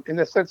 in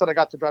the sense that I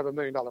got to drive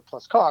 $1,000,000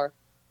 plus car,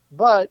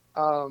 but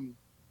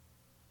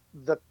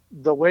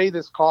the way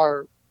this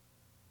car,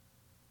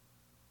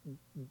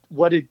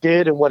 what it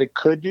did and what it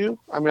could do.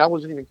 I mean, I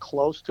wasn't even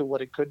close to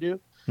what it could do,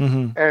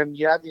 Mm-hmm. and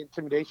yeah, the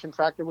intimidation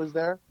factor was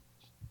there,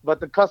 but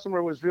the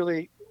customer was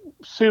really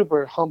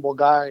super humble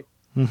guy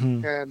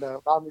Mm-hmm. and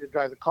allowed me to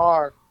drive the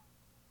car.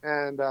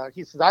 And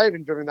he says, I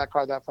haven't driven that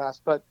car that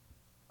fast, but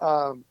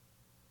um,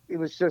 it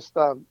was just,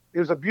 it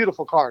was a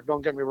beautiful car.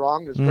 Don't get me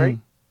wrong. It was Mm-hmm. great.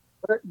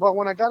 But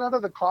when I got out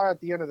of the car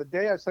at the end of the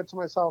day, I said to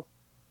myself,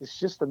 it's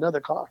just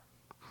another car.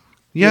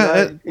 Yeah,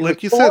 It was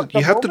like you cool said, at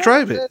you the have to moment,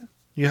 drive and it. then,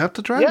 You have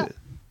to drive yeah, it.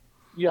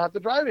 you have to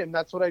drive it. And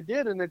that's what I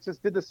did. And it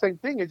just did the same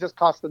thing. It just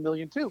cost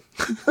 $1,000,000 too.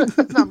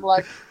 And I'm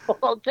like,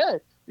 okay.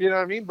 You know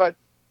what I mean? But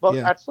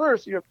Yeah, at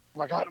first, you're, oh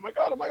my God, oh my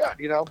God, oh my God,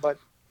 but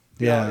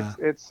yeah.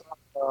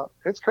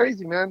 it's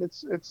crazy, man.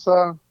 It's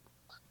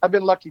I've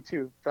been lucky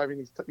too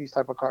driving these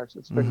type of cars.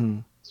 Mm-hmm.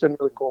 It's been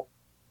really cool.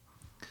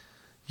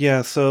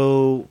 Yeah,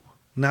 so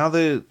now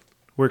that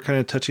we're kind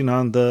of touching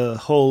on the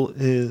whole,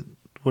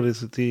 what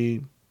is it,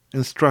 the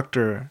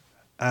instructor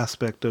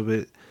aspect of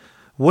it,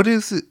 what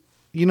is it,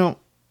 you know,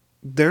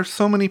 there's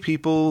so many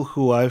people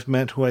who I've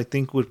met who I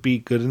think would be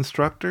good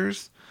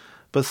instructors,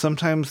 but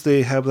sometimes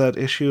they have that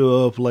issue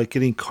of like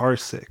getting car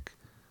sick,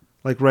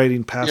 like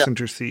riding Yeah,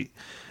 passenger seat.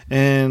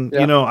 And,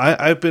 yeah,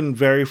 I've been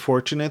very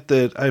fortunate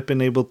that I've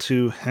been able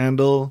to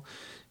handle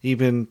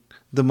even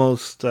the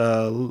most,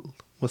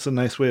 what's a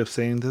nice way of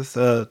saying this,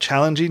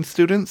 challenging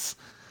students.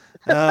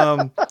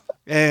 Um,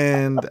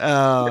 and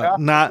Yeah.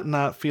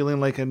 not feeling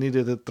like I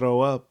needed to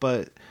throw up.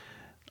 But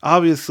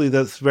obviously,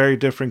 that's very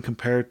different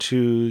compared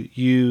to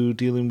you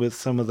dealing with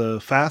some of the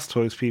Fast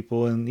Toys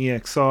people and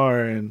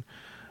EXR. And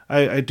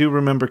I do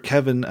remember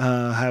Kevin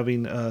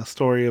having a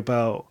story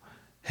about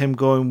him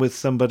going with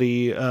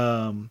somebody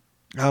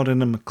out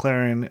in a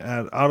McLaren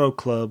at Auto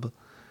Club,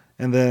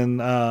 and then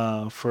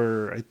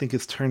for I think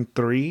it's turn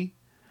 3,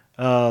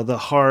 the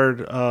hard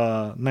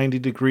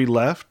 90-degree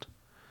left,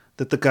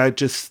 that the guy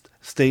just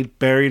stayed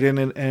buried in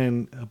it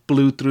and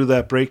blew through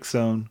that brake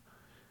zone,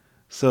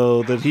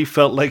 so that he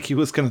felt like he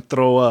was going to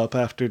throw up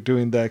after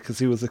doing that, because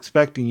he was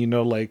expecting,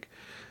 like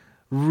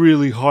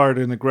really hard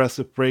and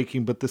aggressive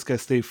braking, but this guy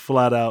stayed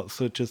flat out,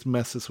 so it just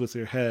messes with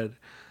your head.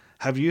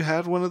 Have you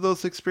had one of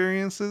those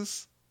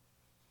experiences?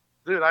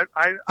 Dude,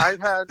 I've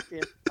had.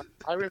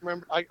 I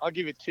remember. I'll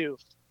give you two.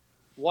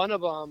 One of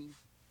them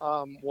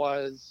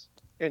was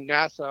in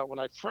NASA when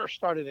I first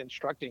started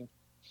instructing,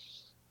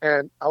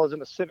 and I was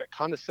in a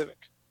Honda Civic,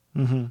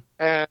 Mm-hmm.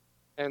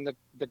 and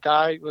the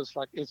guy was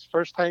like his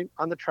first time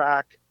on the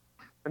track,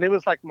 and it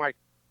was like my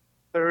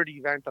third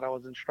event that I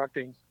was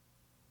instructing,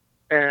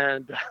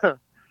 and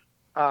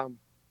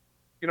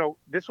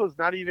this was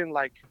not even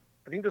like,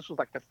 I think this was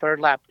like the third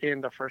lap in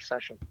the first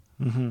session,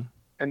 Mm-hmm.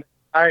 and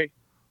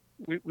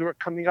we were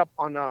coming up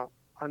on a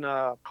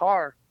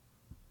car,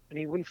 and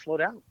he wouldn't slow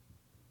down.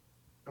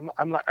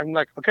 I'm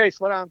like, okay,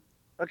 slow down,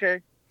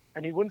 okay,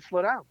 and he wouldn't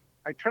slow down.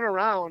 I turn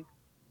around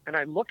and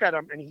I look at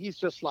him, and he's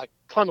just like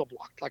tunnel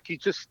blocked, like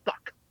he's just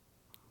stuck.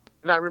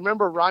 And I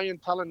remember Ryan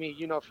telling me,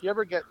 if you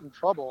ever get in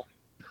trouble,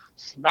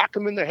 smack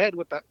him in the head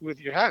with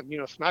your hand,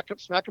 smack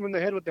him in the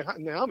head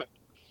in the helmet.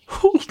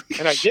 Holy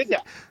And I did shit.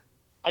 that.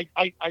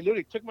 I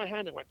literally took my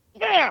hand and went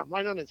bam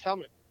right on his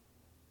helmet,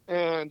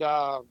 and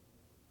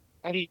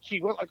he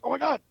went like, oh my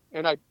god,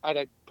 and I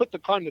put the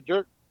car in the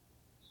dirt,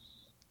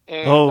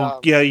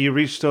 and Yeah, you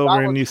reached over that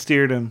and was you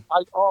steered him.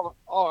 I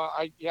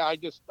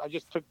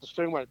just took the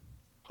steering wheel,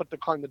 put the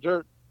car in the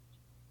dirt,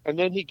 and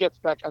then he gets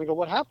back and I go,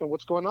 what happened?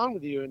 What's going on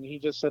with you? And he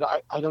just said,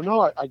 I don't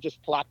know, I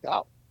just blacked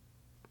out.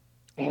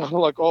 And I'm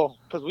like, oh,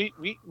 because we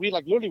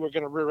like literally were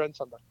gonna rear end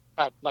somebody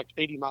at like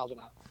 80 miles an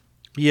hour.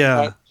 Yeah,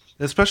 Right?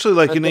 especially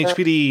like And in then,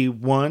 HPD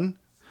 1,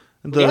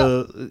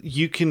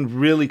 you can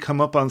really come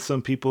up on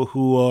some people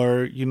who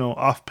are,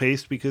 off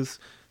pace because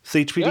it's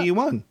HPD yeah,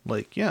 1.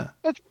 Like, yeah.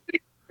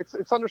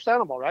 it's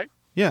understandable, right?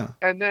 Yeah.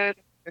 And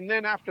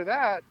then after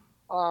that,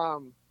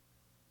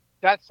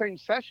 that same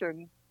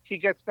session, he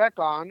gets back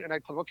on, and I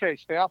told him, okay,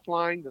 stay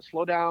offline, just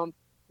slow down,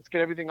 let's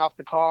get everything off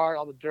the car,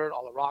 all the dirt,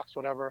 all the rocks,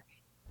 whatever.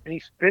 And he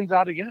spins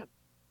out again.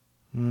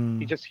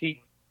 Mm.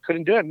 He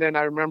couldn't do it. And then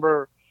I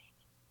remember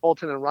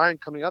Bolton and Ryan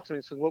coming up to me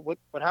and said, what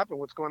happened?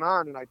 What's going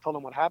on? And I told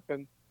him what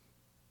happened.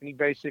 And he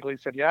basically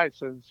said, yeah, he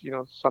says,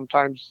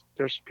 sometimes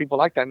there's people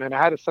like that. And then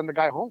I had to send the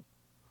guy home.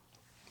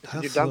 He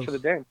said, you're done for the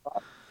day.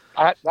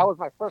 That was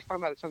my first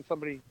time I had to send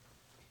somebody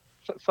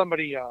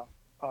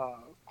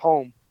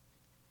home.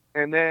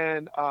 And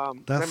then my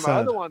sad.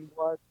 other one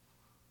was,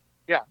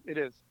 yeah, it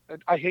is.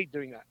 I hate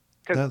doing that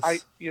because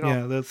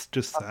that's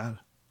just sad.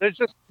 There's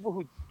just people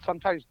who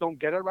sometimes don't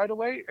get it right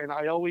away, and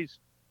I always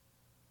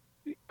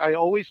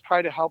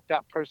try to help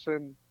that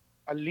person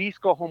at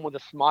least go home with a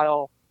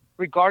smile,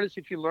 regardless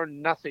if you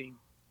learn nothing,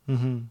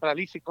 Mm-hmm. but at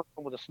least you go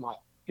home with a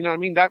smile. You know what I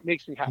mean? That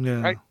makes me happy,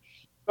 Yeah. right?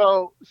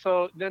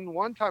 So then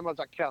one time I was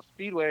at Cal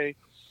Speedway,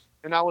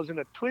 and I was in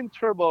a twin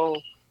turbo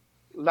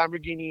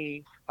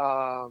Lamborghini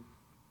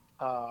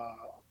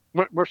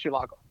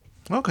Murcielago.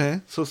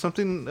 Okay, so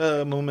something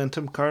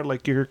momentum car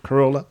like your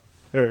Corolla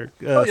or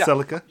Yeah.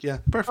 Celica. Yeah,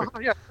 perfect.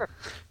 Yeah, sure.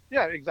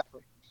 Yeah,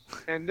 exactly.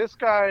 And this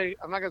guy,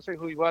 I'm not gonna say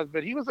who he was,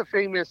 but he was a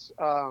famous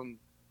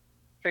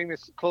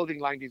clothing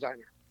line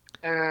designer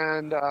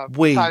and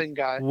Italian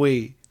guy.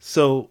 Wait.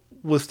 So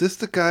was this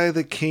the guy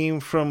that came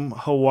from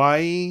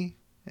Hawaii?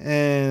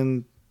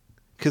 And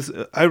because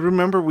I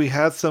remember we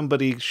had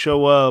somebody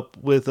show up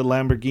with a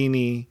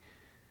Lamborghini,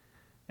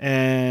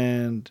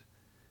 and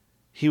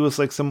he was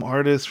like some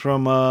artist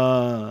from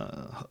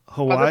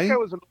Hawaii.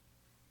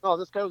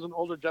 This guy was an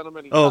older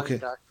gentleman. Oh, okay.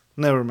 Guy.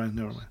 Never mind.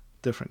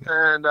 Different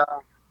guy. And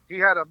he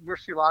had a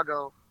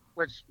Murcielago,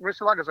 which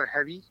Murcielagos are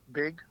heavy,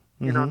 big.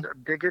 Mm-hmm. They're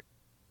biggest,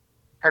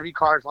 heavy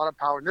cars, a lot of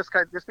power. And this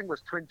thing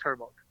was twin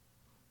turbo.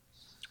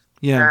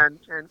 Yeah.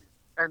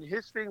 And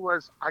his thing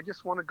was, I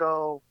just want to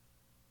go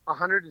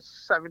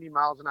 170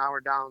 miles an hour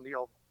down the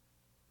oval.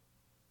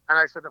 And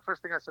I said, the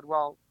first thing I said,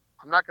 well,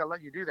 I'm not going to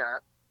let you do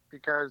that,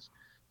 because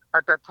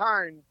at that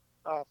time,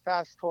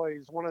 Fast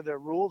Toys, one of their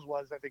rules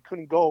was that they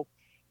couldn't go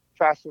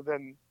faster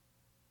than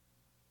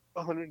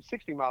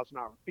 160 miles an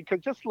hour, because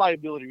just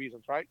liability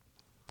reasons, right?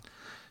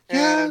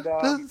 Yeah,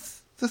 and,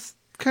 that's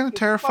kind of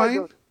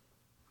terrifying.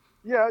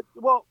 Yeah,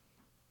 well,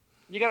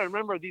 you got to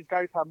remember, these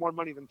guys have more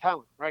money than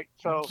talent, right?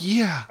 So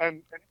yeah,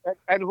 and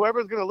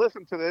whoever's going to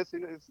listen to this,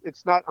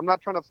 it's not. I'm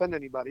not trying to offend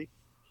anybody,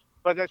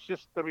 but that's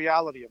just the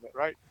reality of it,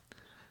 right?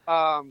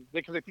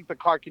 Because they think the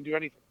car can do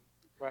anything,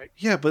 right?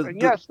 Yeah, but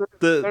yes,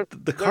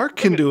 the car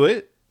can do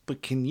it,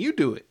 but can you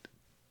do it?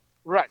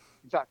 Right,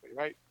 exactly,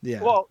 right?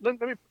 Yeah. Well, let me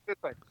put it this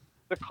way.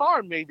 the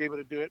car may be able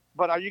to do it,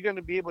 but are you going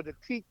to be able to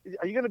teach?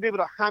 Are you going to be able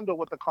to handle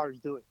what the car is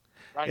doing,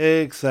 right?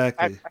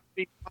 Exactly. And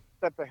be one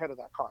step ahead of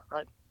that car,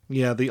 right?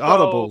 Yeah, the So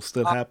audibles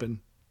that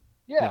happen.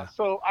 yeah, Yeah.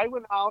 so I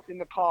went out in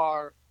the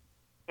car,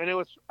 and it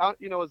was out.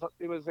 It was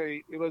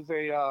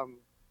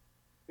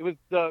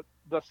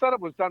the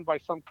setup was done by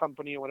some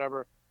company or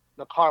whatever.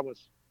 The car was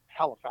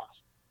hella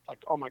fast. Like,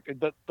 oh my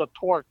god, the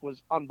torque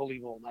was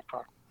unbelievable in that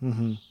car.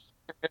 Mm-hmm.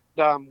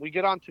 And we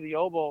get onto the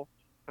oval,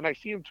 and I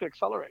see him to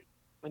accelerate,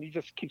 and he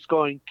just keeps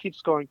going,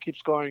 keeps going,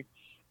 keeps going,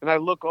 and I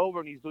look over,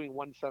 and he's doing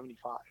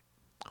 175.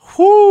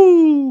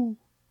 Whoo!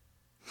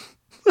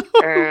 Oh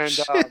And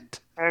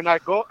shit! and I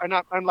go, and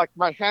I'm like,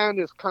 my hand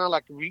is kind of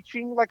like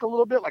reaching, like a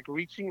little bit, like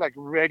reaching, like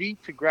ready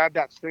to grab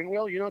that steering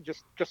wheel,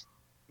 just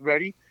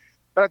ready.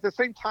 But at the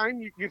same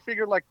time, you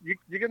figure like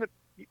you're gonna,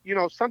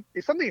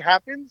 if something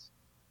happens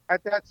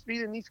at that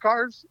speed in these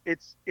cars,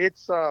 it's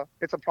a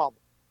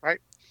problem, right?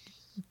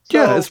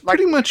 Yeah, it's So like,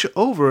 pretty much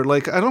over.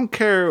 Like, I don't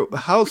care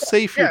how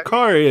safe your yeah,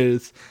 car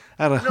is.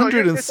 At no,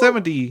 it's over.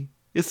 170,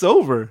 it's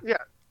over. Yeah,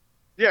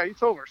 yeah,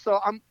 it's over. So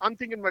I'm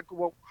thinking like,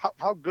 well,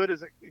 how good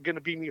is it going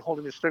to be me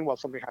holding this string while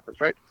something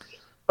happens, right?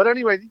 But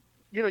anyway,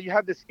 you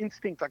have this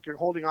instinct like you're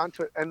holding on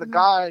to it, and the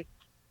guy,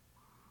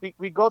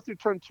 we go through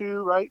turn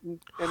two, right, and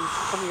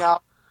coming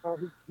out,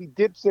 he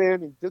dips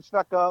in, he dips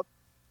back up,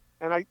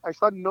 and I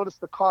started to notice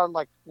the car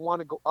like want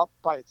to go up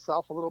by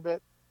itself a little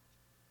bit,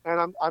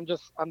 and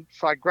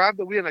so I grabbed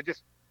the wheel and I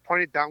just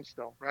pointed down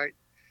still, right,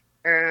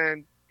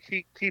 and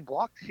he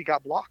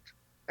got blocked,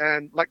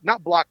 and like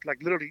not blocked like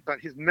literally, but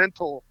his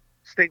mental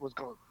state was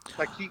gone.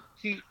 Like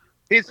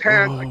his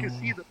hands, I could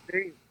see Oh. the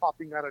veins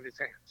popping out of his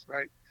hands,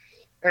 right,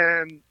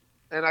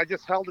 and I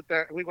just held it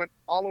there, and we went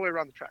all the way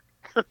around the track.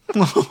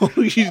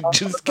 You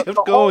just kept The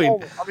whole going.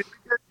 oval. I mean,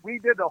 we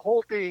did the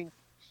whole thing,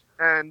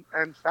 and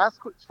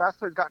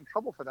Fastway's got in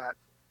trouble for that.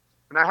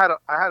 And I had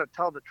to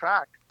tell the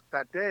track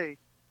that day,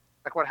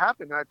 like what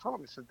happened. And I told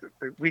him, I said,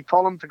 we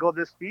told him to go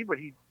this speed, but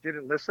he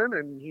didn't listen,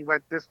 and he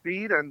went this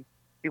speed, and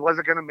he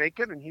wasn't going to make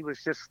it, and he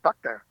was just stuck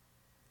there.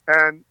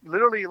 And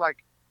literally, like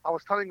I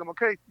was telling him,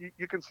 okay,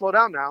 you can slow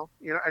down now,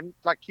 and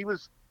like he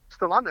was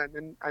still on that,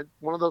 and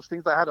one of those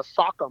things I had to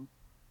sock him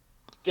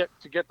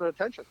to get their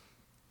attention.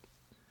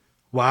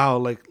 Wow,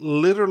 like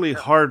literally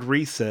Yeah, hard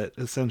reset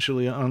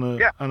essentially on a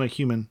yeah, on a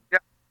human. yeah.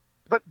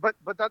 But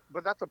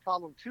that's a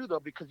problem too, though,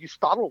 because you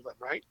startle them,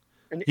 right?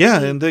 And Yeah,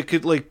 any and they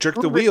could like jerk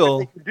the movement that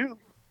they wheel. can do,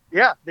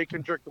 yeah, they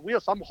can jerk the wheel.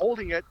 So I'm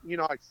holding it,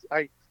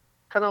 I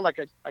kind of like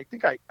I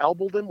think I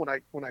elbowed him when I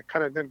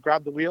kind of then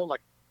grabbed the wheel,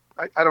 like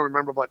I don't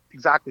remember what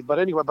exactly, but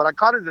anyway, but I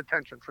caught his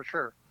attention for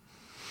sure,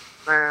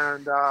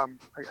 and I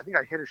think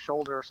I hit his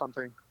shoulder or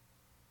something.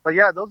 But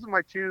yeah, those are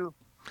my two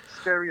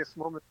scariest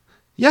moments.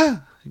 Yeah,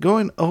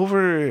 going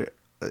over,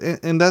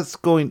 and that's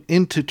going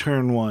into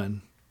turn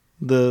one.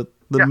 The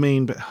Yeah.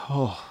 main.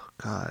 Oh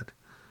God.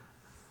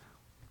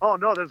 Oh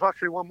no, there's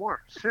actually one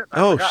more. Shit, I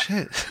Oh forgot.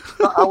 shit.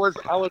 I was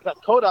at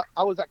Coda.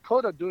 I was at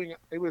Coda doing it.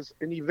 It was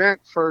an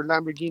event for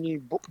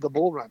Lamborghini, the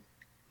Bull Run,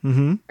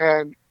 Mm-hmm.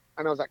 and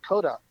I was at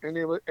Coda,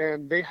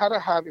 and they had to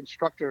have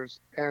instructors,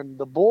 and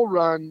the Bull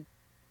Run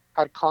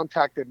had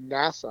contacted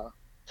NASA,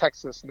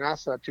 Texas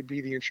NASA, to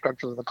be the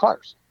instructors of the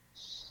cars.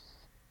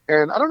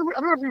 And I don't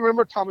know if you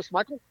remember Thomas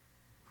Michael.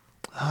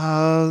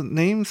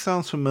 Name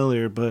sounds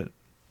familiar, but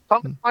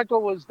Thomas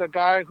Michael was the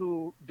guy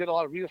who did a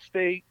lot of real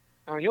estate.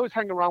 He always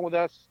hung around with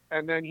us,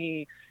 and then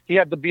he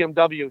had the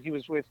BMW. He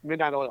was with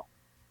Midnight Oil,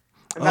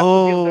 and that's the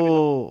BMW.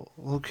 oh,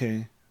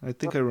 okay. I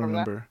think I Remember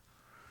that? remember.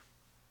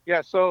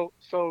 Yeah. So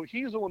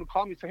he's the one who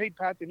called me and said, "Hey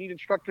Pat, they need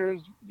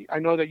instructors. I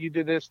know that you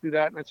did this, do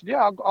that." And I said,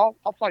 "Yeah,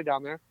 I'll fly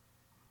down there."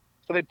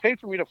 So they paid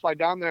for me to fly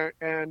down there,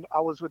 and I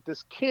was with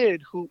this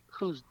kid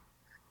who's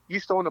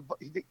used to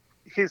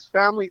his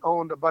family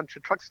owned a bunch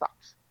of truck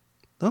stops,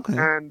 Okay.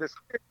 and this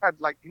kid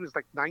he was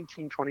like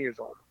 19, 20 years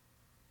old,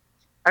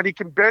 and he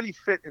can barely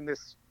fit in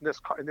this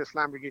car, in this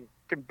Lamborghini.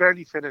 Can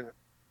barely fit in it.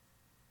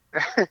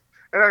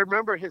 And I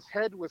remember his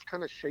head was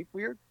kind of shaped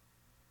weird,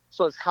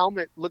 so his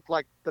helmet looked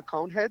like the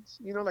Coneheads.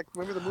 Like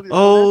remember the movie The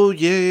Coneheads? Oh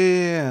yeah,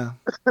 yeah,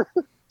 yeah.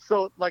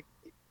 So like,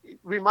 it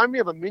reminded me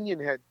of a minion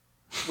head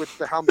with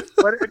the helmet,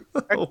 but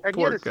Oh, and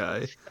he had poor a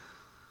guy.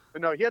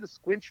 no, he had to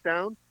squinch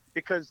down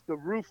because the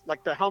roof,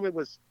 like the helmet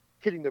was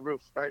hitting the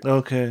roof, right?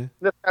 Okay.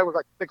 This guy was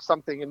like 6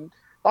 something, and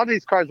a lot of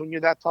these cars, when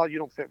you're that tall, you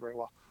don't fit very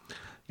well.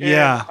 And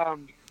Yeah,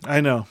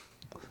 I know.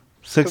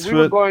 Six so we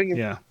were foot. going,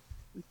 Yeah.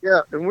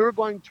 yeah, and we were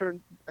going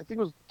I think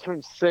it was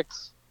turn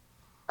six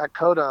at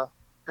Coda,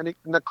 and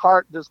the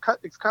car, it's kind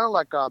of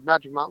like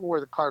Magic Mountain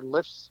where the car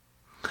lifts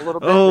a little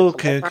bit. Oh, It's a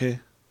okay, left turn, okay.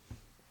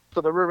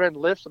 so the rear end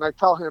lifts, and I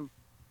tell him,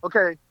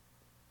 okay,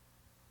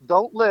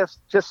 don't lift,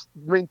 just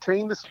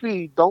maintain the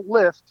speed, don't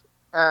lift.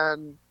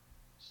 And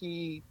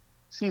he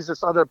sees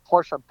this other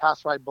Porsche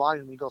pass right by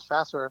him. He goes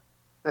faster.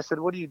 I said,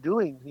 "What are you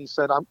doing?" He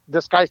said,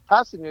 this guy's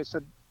passing me." I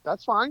said,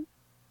 "That's fine."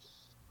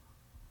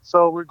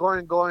 So we're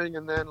going,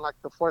 and then like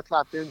the fourth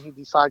lap in, he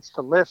decides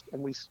to lift,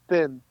 and we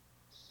spin,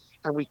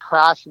 and we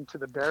crash into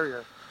the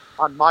barrier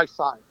on my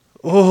side.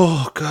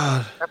 Oh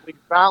God. And we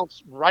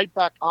bounced right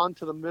back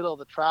onto the middle of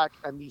the track,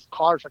 and these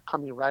cars are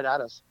coming right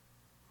at us.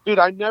 Dude,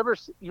 you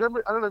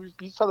remember? I don't know if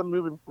you saw the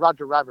movie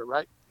Roger Rabbit,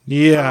 right?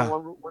 Remember Yeah.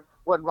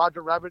 when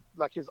Roger Rabbit,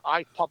 like his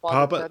eyes pop out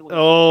of his Papa. head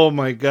Oh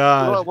my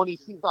God. when he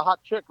sees the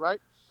hot chick, right?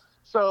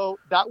 So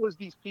that was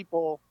these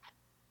people.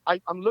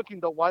 I'm looking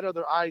the white of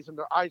their eyes, and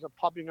their eyes are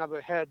popping out of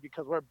their head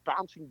because we're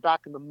bouncing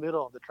back in the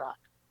middle of the track.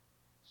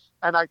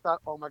 And I thought,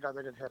 oh my God,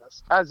 they're gonna hit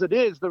us. As it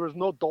is, there was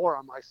no door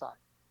on my side.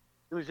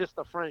 It was just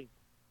a frame.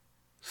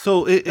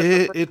 So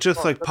it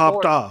just like The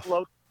popped door off.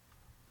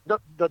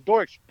 the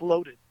door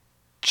exploded.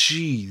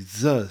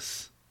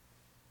 Jesus.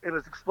 It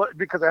was exploded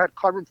because I had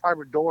carbon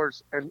fiber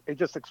doors, and it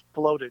just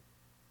exploded.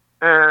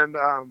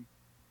 And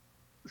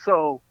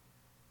so,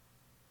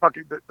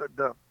 talking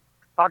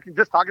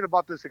talking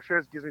about this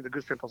experience gives me the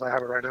goose pimples. I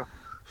have it right now.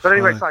 But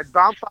anyway, so I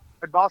bounce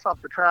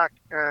off the track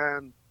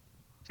and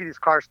see these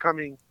cars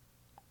coming.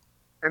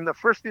 And the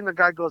first thing the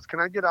guy goes, "Can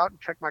I get out and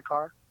check my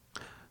car?"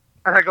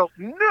 And I go,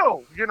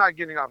 "No, you're not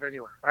getting off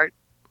anywhere, right?"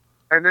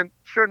 And then,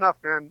 sure enough,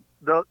 man,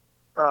 the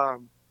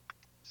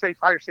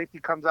fire safety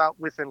comes out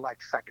within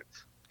like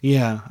seconds.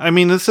 Yeah, I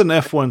mean it's an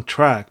F1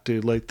 track,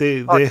 dude. Like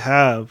they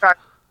have,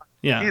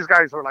 yeah. These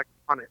guys are like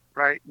on it,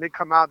 right? And they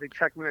come out, they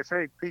check me, they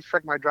say, "Hey, please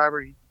check my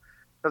driver. He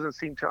doesn't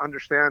seem to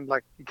understand,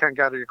 like you can't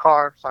get out of your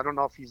car." So I don't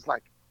know if he's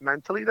like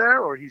mentally there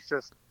or he's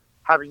just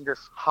having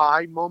this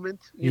high moment,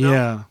 you know?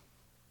 Yeah.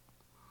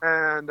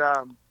 And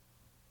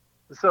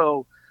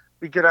so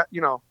we get out,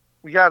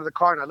 we get out of the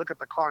car, and I look at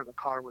the car, and the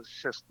car was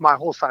just, my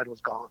whole side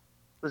was gone.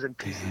 It was in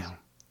pieces. Damn.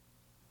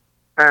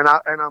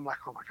 And I'm like,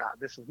 oh my God,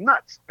 this is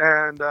nuts.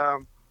 And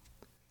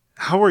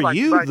how are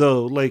you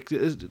though? Like,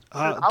 did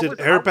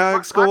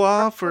airbags go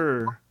off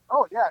or?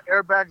 Oh yeah,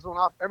 airbags went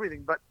off,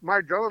 everything. But my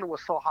adrenaline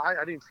was so high,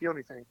 I didn't feel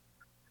anything.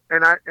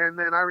 And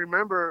then I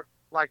remember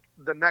like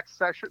the next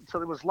session.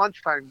 So it was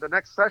lunchtime. The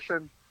next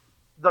session,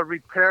 the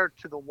repair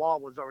to the wall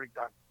was already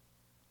done.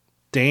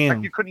 Damn.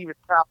 Like you couldn't even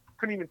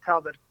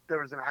tell that there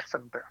was an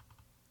accident there.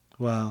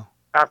 Wow.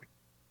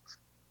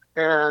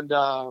 And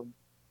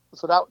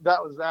so that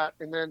was that.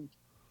 And then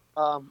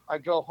I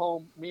drove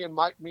home. Me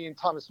and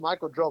Thomas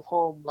Michael drove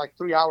home like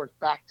 3 hours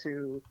back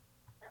to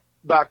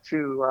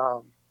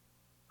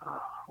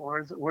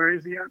where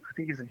is he at? I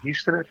think he's in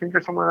Houston, I think,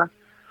 or something like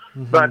that.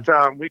 Mm-hmm.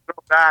 But we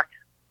drove back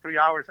 3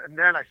 hours, and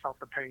then I felt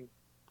the pain.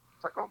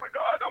 It's like, oh my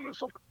God, I'm in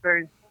so much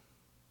pain.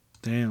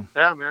 Damn.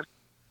 Yeah, man.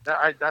 Those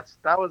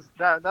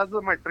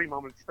are my three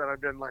moments that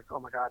I've been like, oh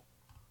my God.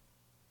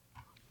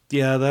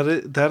 Yeah,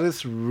 that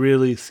is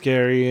really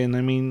scary. And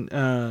I mean,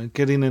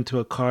 getting into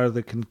a car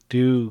that can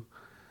do,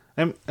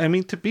 I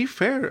mean, to be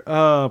fair,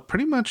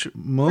 pretty much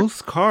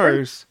most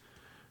cars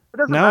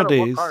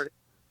nowadays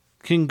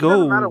can go. It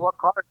doesn't matter what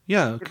car.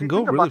 Yeah, can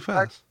go really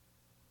fast.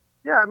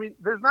 Yeah, I mean,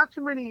 there's not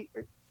too many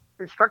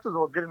instructors that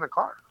will get in the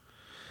car.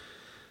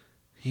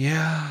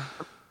 Yeah.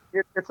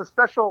 It's a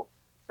special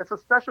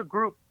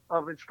group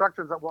of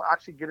instructors that will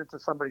actually get into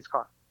somebody's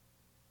car.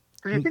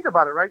 Because you think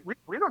about it, right?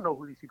 We don't know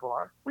who these people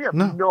are. We have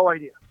no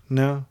idea.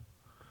 No.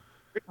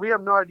 We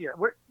have no idea.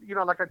 We're,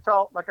 like I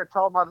tell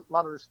a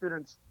lot of the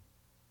students,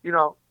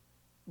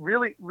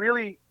 really,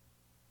 really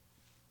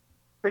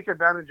take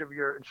advantage of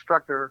your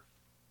instructor,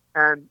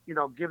 and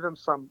give them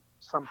some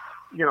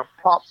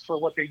props for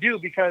what they do,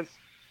 because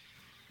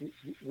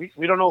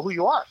we don't know who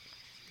you are.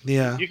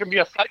 Yeah. You can be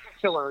a psycho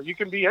killer. You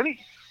can be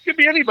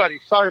anybody.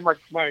 Sorry,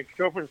 my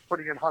girlfriend's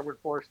putting in hardwood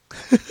floors.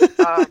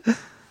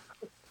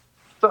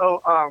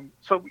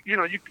 So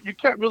you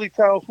can't really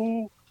tell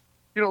who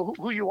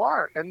you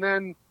are. And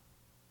then,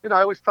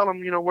 I always tell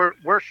them,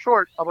 we're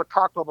short of a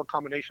Taco Bell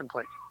combination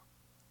plate.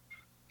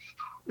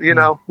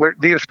 The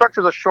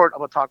instructors are short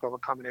of a Taco Bell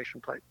combination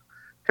plate,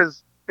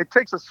 because it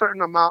takes a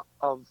certain amount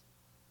of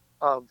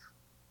I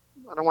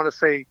don't want to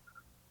say,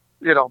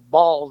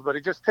 balls, but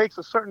it just takes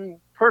a certain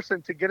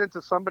person to get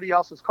into somebody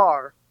else's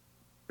car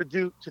to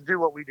do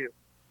what we do.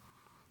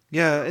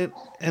 Yeah,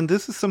 and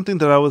this is something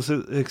that I was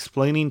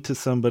explaining to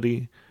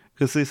somebody,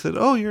 because they said,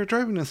 "Oh, you're a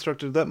driving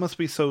instructor. That must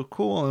be so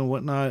cool and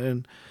whatnot."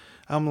 And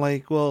I'm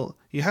like, "Well,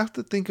 you have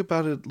to think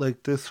about it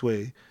like this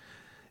way.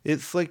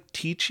 It's like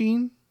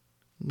teaching,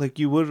 like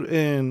you would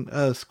in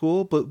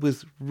school, but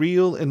with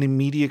real and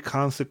immediate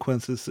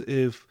consequences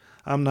if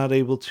I'm not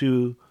able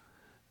to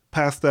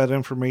pass that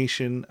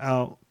information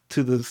out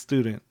to the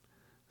student.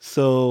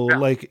 So,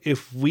 like,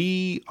 if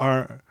we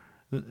are..."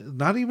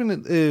 Not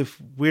even if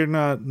we're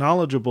not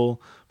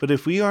knowledgeable, but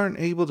if we aren't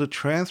able to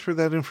transfer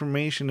that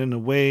information in a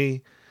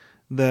way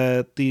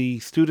that the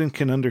student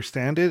can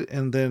understand it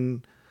and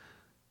then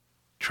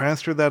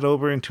transfer that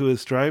over into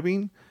his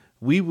driving,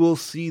 we will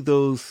see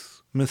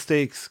those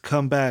mistakes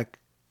come back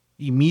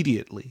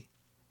immediately.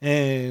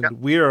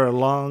 And we are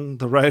along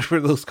the ride for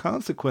those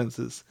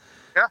consequences.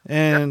 Yeah.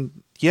 And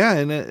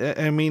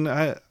I mean,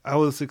 I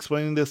was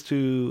explaining this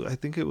to, I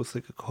think it was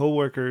like a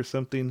coworker or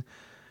something.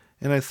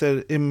 And I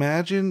said,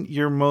 imagine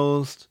your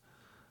most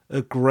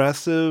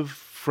aggressive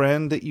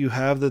friend that you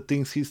have that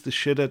thinks he's the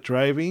shit at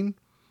driving.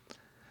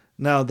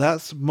 Now,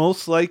 that's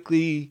most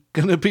likely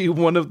going to be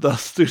one of the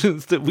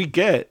students that we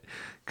get.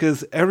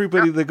 Because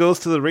everybody that goes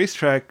to the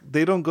racetrack,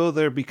 they don't go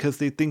there because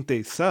they think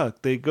they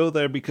suck. They go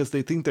there because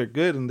they think they're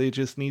good, and they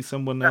just need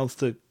someone else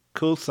to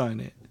co-sign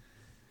it.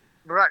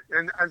 Right,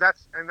 and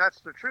that's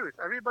the truth.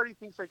 Everybody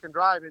thinks they can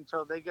drive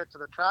until they get to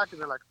the track, and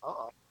they're like,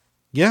 "Uh-oh."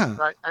 Yeah.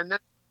 Right, and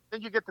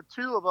then you get the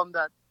two of them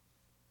that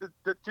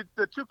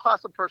the two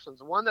class of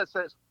persons. One that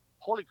says,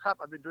 "Holy crap,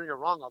 I've been doing it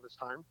wrong all this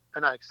time,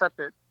 and I accept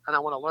it, and I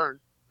want to learn."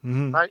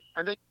 Mm-hmm. Right,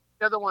 and then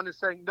the other one is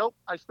saying, "Nope,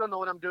 I still know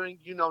what I'm doing.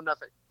 You know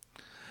nothing."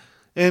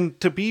 And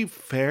to be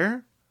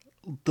fair,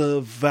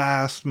 the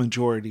vast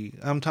majority,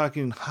 I'm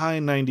talking high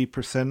 90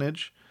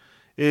 percentage,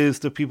 is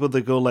the people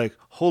that go like,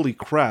 holy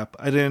crap,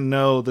 I didn't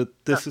know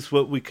that this is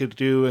what we could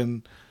do.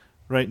 And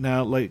right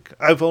now, like,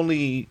 I've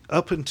only,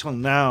 up until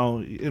now,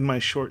 in my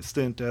short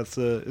stint as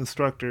an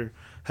instructor,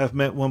 have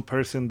met one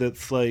person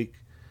that's like,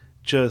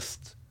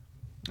 just,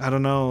 I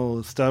don't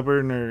know,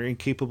 stubborn or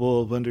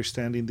incapable of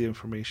understanding the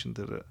information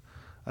that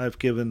I've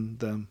given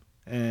them.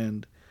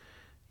 And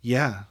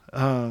yeah,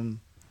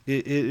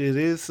 it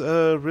is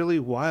really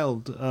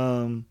wild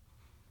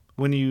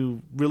when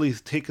you really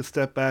take a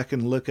step back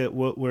and look at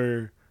what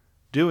we're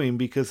doing.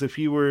 Because if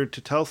you were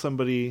to tell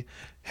somebody,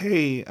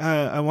 hey,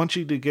 I want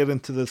you to get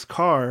into this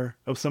car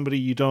of somebody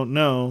you don't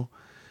know,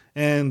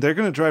 and they're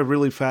going to drive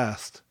really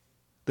fast.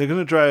 They're going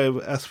to drive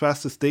as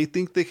fast as they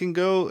think they can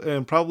go,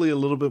 and probably a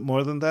little bit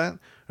more than that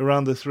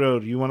around this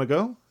road. You want to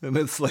go? And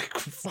it's like,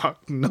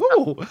 fuck,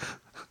 no.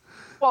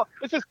 Well,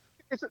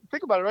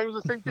 think about it, right? It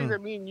was the same thing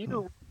that me and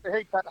you.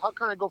 Hey, Pat, how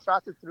can I go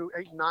faster through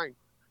 8 and 9?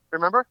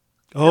 Remember?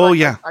 Oh, like,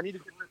 yeah. I need to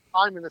get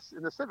time in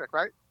the Civic,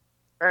 right?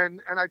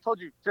 And I told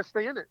you, just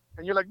stay in it.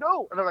 And you're like,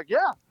 no. And I'm like,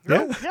 yeah. You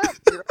know?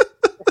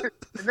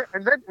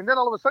 and then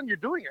all of a sudden you're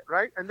doing it,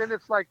 right? And then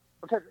it's like,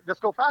 okay, let's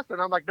go faster.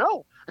 And I'm like,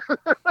 no.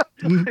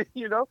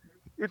 You know,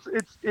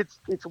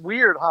 it's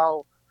weird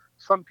how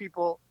some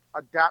people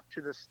adapt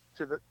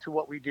to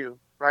what we do,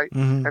 right?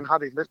 Mm-hmm. And how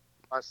they listen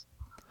to us.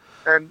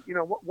 And you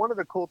know, one of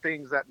the cool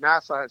things that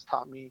NASA has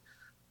taught me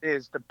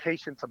is the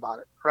patience about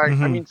it, right?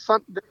 Mm-hmm. I mean,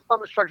 some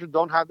instructors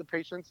don't have the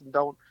patience and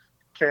don't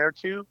care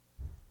to.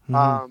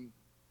 Mm-hmm.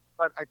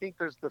 But I think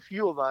there's the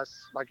few of us,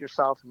 like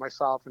yourself and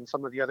myself and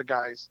some of the other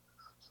guys,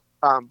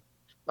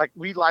 like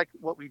we like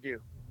what we do,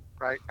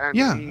 right? And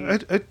yeah,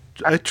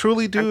 I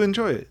truly do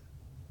enjoy it.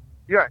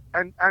 Yeah,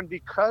 and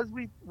because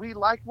we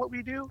like what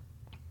we do,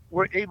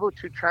 we're able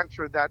to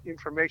transfer that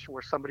information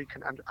where somebody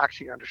can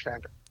actually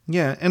understand it.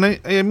 Yeah, and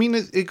I mean,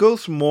 it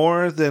goes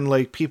more than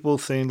like people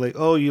saying like,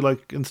 oh, you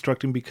like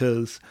instructing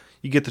because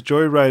you get to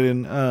joyride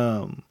in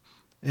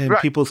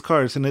Right. people's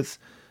cars, and it's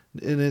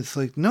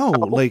like, no,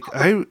 like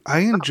I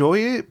enjoy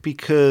it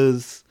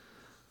because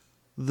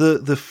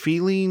the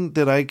feeling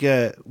that I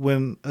get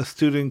when a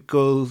student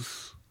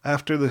goes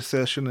after the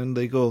session and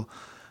they go,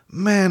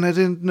 man, I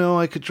didn't know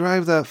I could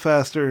drive that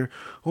faster.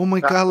 Oh my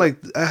God, like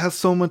I had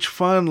so much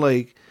fun.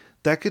 Like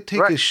that could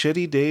take a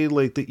shitty day,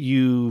 like that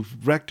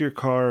you've wrecked your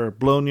car or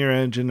blown your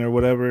engine or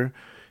whatever.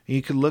 And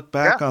you could look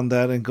back on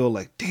that and go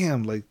like,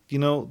 damn, like, you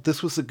know,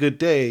 this was a good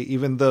day,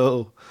 even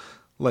though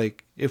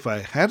like if I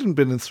hadn't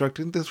been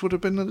instructing, this would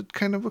have been a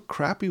kind of a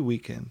crappy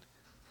weekend.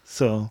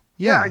 So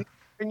yeah.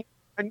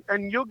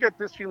 And you'll get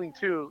this feeling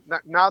too.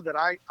 Now that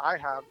I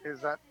have is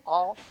that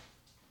I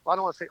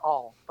don't want to say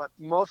all, but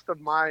most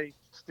of my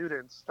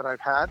students that I've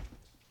had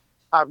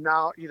have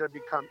now either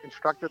become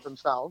instructors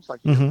themselves, like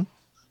you,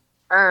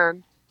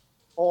 and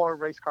or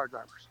race car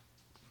drivers.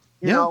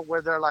 You know,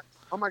 where they're like,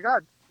 "Oh my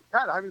God,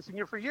 Pat, I haven't seen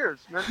you for years."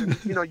 And,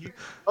 you know, you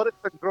notice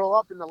them grow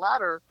up in the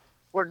ladder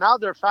where now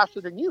they're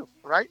faster than you,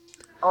 right?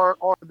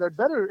 Or they're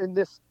better in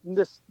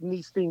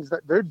these things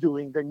that they're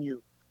doing than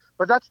you.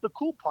 But that's the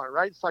cool part,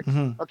 right? It's like,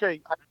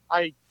 okay,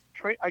 I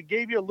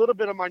gave you a little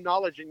bit of my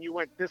knowledge, and you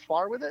went this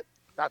far with it.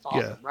 That's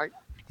awesome, right?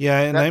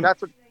 Yeah, and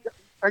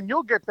and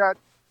you'll get that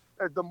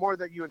the more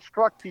that you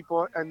instruct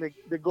people and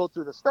they go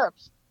through the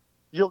steps,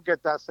 you'll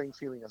get that same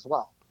feeling as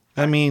well.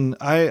 I mean,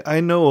 I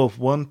know of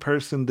one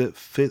person that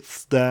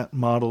fits that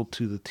model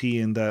to the T,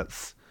 and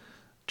that's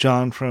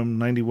John from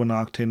 91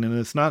 Octane. And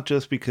it's not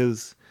just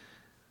because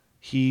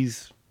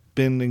he's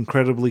been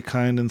incredibly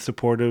kind and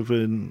supportive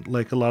in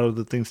like a lot of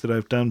the things that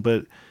I've done,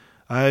 but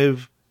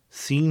I've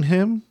seen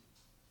him,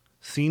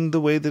 seen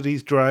the way that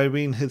he's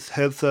driving, his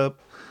heads up,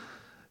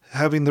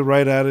 having the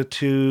right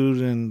attitude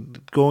and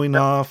going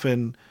off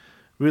and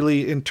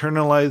really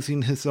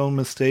internalizing his own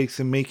mistakes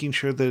and making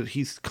sure that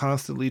he's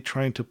constantly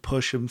trying to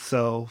push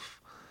himself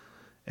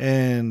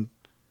and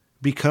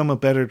become a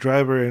better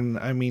driver. And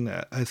I mean,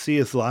 I see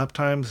his lap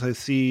times, I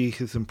see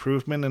his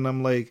improvement, and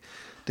I'm like,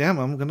 damn,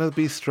 I'm going to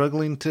be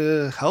struggling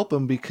to help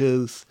him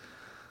because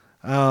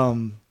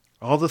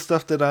all the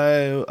stuff that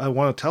I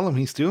want to tell him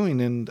he's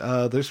doing, and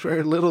there's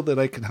very little that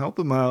I can help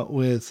him out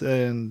with.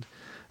 And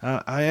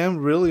I am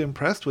really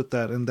impressed with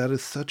that. And that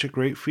is such a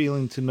great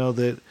feeling to know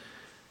that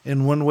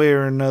in one way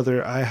or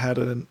another, I had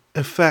an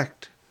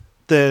effect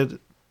that,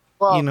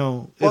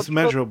 is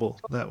measurable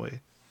that way.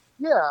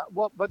 Yeah.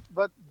 Well, but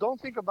don't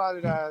think about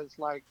it as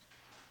like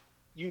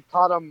you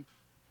taught him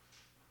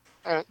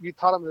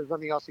there's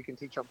nothing else you can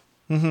teach him.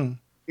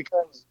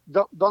 because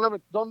don't ever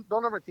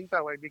think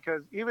that way,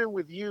 because even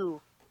with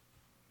you,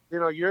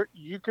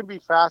 you can be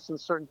fast in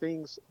certain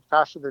things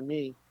faster than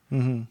me,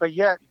 Mm-hmm. but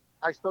yet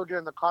I still get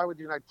in the car with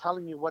you and I'm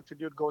telling you what to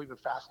do to go even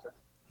faster,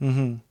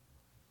 Mm-hmm.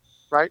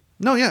 right?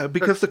 No, yeah, Because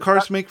because the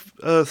cars make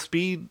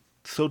speed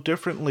so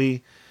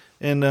differently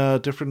in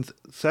different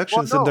well,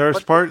 sections, and no,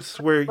 there's parts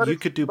where but you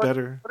it's could do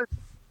better. but it's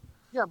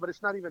yeah, but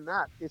it's not even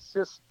that. It's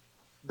just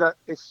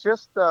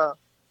the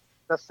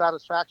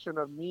satisfaction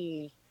of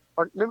me,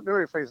 or let me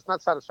rephrase. It's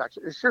not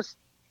satisfaction. It's just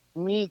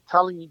me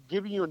telling you,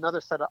 giving you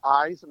another set of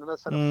eyes, another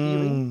set of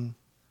feeling, Mm,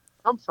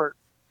 comfort,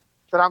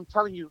 that I'm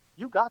telling you,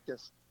 you got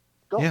this.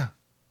 Go. yeah,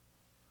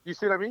 You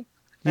see what I mean?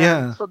 And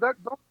yeah. so that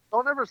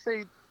don't ever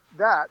say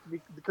that,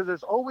 because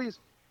there's always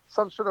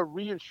some sort of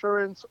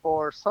reassurance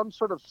or some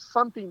sort of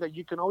something that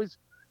you can always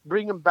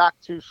bring them back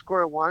to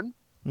square one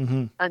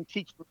Mm-hmm. and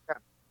teach them. Does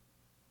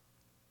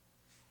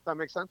that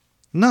make sense?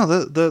 No,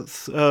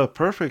 that's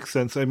perfect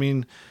sense. I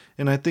mean,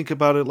 and I think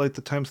about it like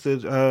the times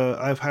that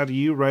I've had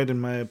you ride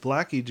in my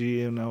Black EG,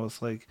 and I was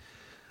like,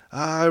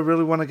 I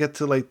really want to get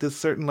to like this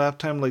certain lap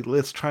time. Like,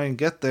 let's try and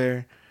get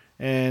there.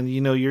 And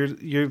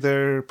you're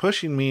there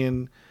pushing me,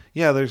 and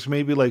yeah, there's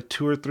maybe like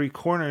two or three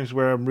corners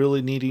where I'm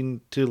really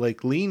needing to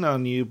like lean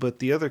on you, but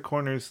the other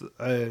corners,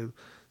 I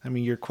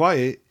mean, you're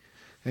quiet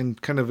and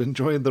kind of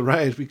enjoying the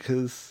ride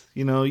because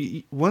Yeah.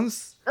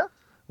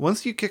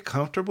 once you get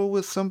comfortable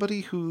with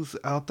somebody who's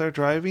out there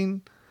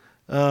driving,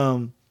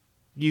 um,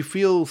 you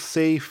feel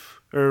safe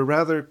or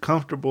rather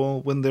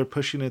comfortable when they're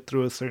pushing it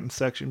through a certain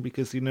section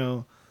because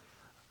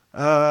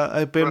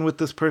I've been Right. with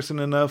this person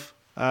enough.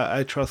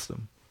 I trust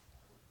them.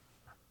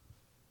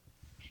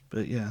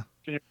 But yeah.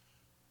 Can you-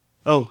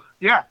 Oh.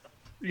 Yeah.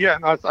 Yeah.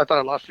 No, I thought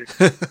I lost you.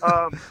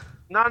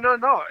 No, no,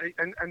 no.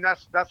 And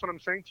that's what I'm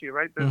saying to you,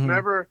 right? Mm-hmm.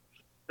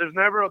 There's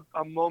never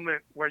a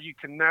moment where you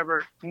can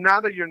never.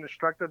 Now that you're an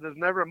instructor, there's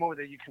never a moment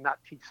that you cannot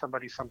teach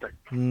somebody something.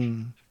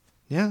 Mm.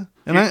 Yeah.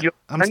 And You, you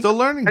I'm and still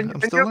learning. I'm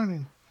and still you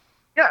learning.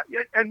 yeah,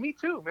 yeah, and me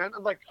too, man.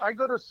 Like I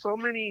go to so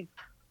many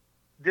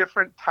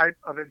different type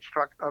of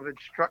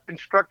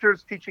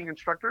instructors, teaching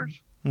instructors,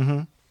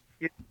 Mm-hmm.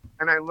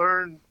 and I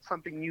learn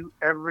something new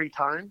every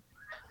time.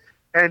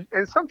 And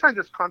sometimes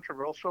it's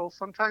controversial.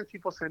 Sometimes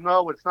people say,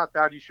 no, it's not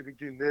that. You should be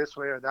doing this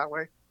way or that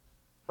way.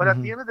 But at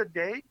Mm-hmm. the end of the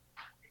day,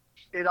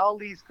 it all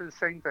leads to the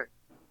same thing.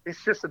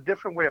 It's just a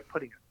different way of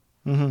putting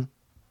it, Mm-hmm.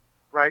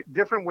 right?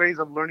 Different ways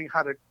of learning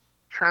how to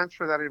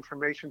transfer that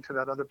information to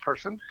that other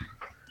person.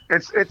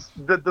 It's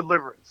the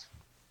deliverance,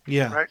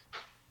 Yeah. right?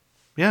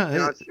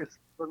 Yeah. It's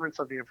deliverance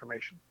of the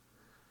information.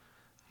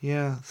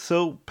 Yeah.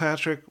 So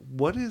Patrick,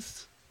 what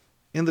is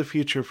in the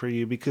future for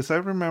you? Because I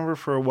remember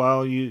for a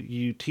while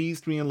you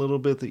teased me a little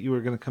bit that you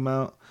were going to come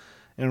out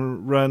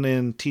and run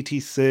in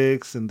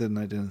TT6, and then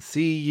I didn't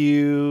see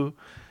you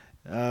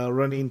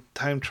running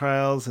time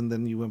trials, and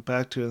then you went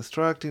back to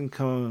instructing,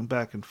 coming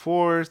back and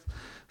forth.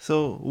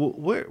 So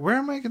where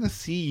am I going to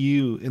see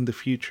you in the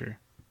future?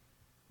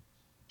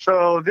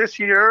 So this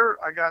year,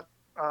 I got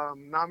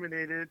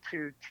nominated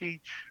to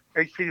teach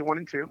HPD 1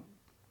 and 2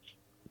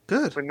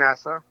 Good. with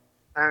NASA,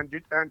 and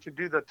to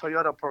do the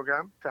Toyota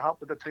program, to help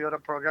with the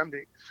Toyota program,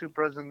 the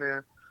Supras and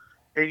the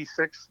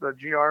 86, the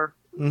GR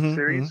Mm-hmm, mm-hmm.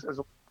 series, as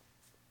well,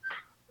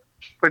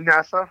 with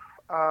NASA.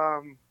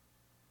 I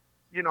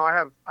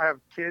have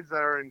kids that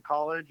are in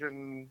college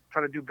and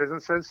trying to do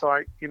businesses,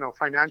 so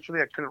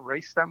financially I couldn't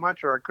race that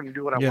much, or I couldn't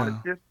do what I wanted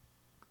Yeah. to do.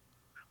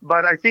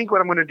 But I think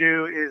what I'm going to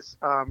do is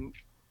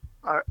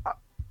I,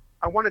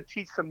 I want to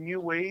teach some new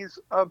ways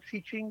of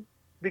teaching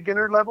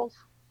beginner levels.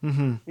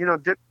 Mm-hmm.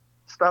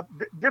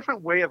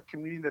 Different way of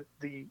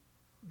communicating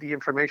the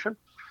information.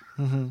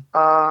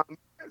 Mm-hmm.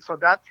 So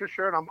that's for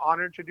sure, and I'm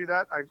honored to do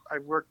that.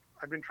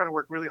 I've been trying to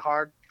work really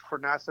hard for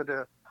NASA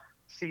to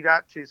see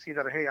that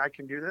hey, I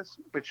can do this,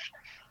 which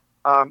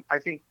I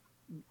think,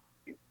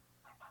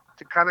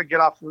 to kind of get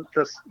off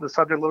the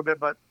subject a little bit,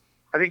 but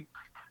I think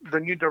the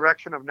new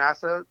direction of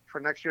NASA for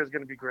next year is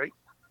going to be great.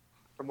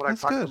 From what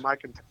That's I've talked good. to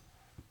Mike and I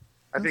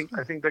That's think good.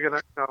 I think they're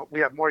gonna. We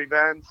have more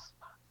events,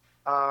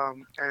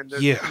 and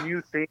there's Yeah.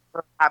 new things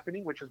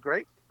happening, which is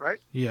great, right?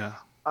 Yeah.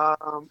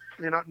 No,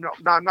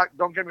 I'm not.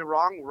 Don't get me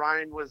wrong.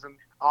 Ryan was an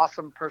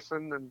awesome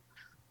person, and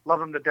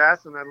love him to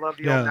death, and I love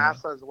the old Yeah.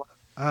 NASA as well.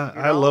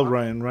 I love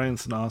Ryan.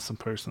 Ryan's an awesome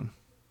person.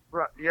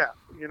 Right, yeah.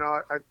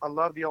 I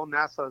love the old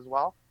NASA as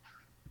well,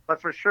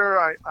 but for sure,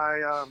 I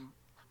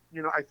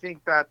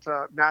think that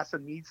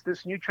NASA needs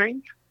this new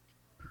change,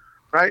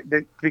 right?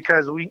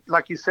 Because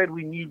like you said,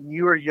 we need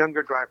newer,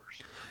 younger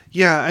drivers.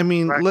 Yeah, I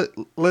mean, Right.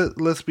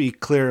 let's be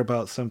clear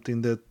about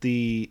something that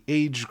the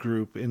age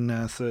group in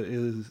NASA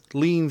is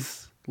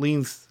leans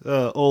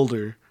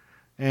older,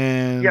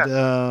 and Yes.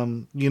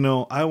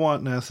 I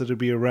want NASA to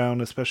be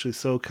around, especially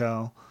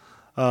SoCal,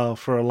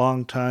 for a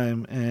long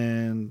time,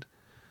 and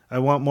I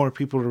want more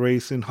people to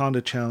race in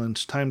Honda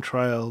Challenge, time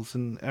trials,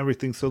 and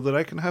everything, so that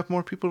I can have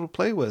more people to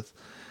play with,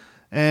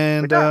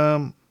 and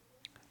Yeah.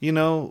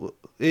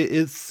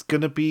 it's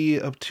gonna be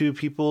up to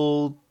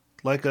people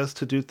like us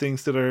to do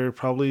things that are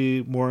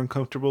probably more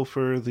uncomfortable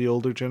for the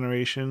older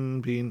generation,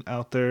 being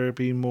out there,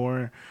 being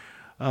more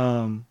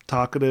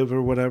talkative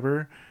or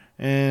whatever,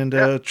 and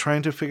Yeah.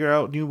 trying to figure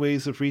out new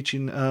ways of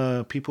reaching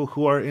people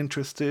who are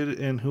interested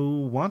and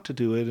who want to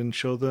do it, and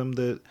show them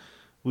that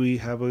we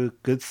have a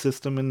good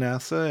system in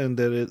NASA and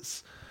that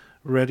it's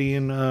ready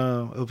and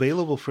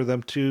available for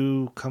them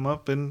to come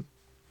up and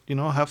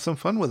have some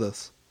fun with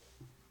us.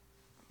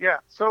 Yeah.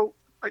 So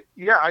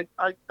yeah,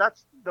 I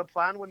that's the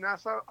plan with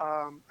NASA.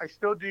 I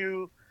still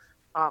do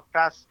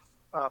fast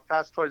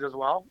toys as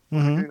well.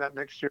 We'll be Mm-hmm. doing that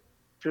next year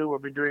too. We'll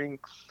be doing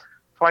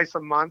twice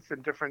a month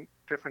in different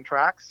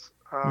tracks.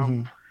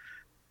 Mm-hmm.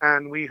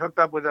 And we hooked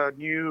up with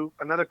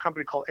another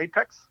company called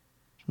Apex,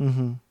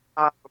 Mm-hmm.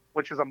 uh,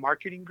 which is a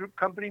marketing group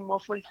company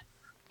mostly,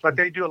 but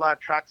they do a lot of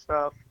track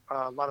stuff,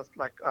 a lot of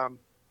like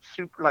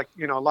super like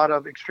a lot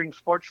of extreme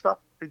sports stuff.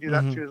 They do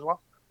that Mm-hmm. too as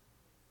well.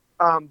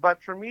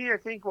 But for me, I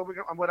think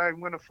what I'm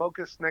going to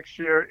focus next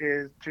year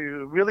is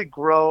to really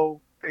grow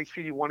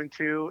HPD 1 and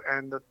 2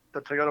 and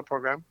the Toyota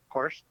program, of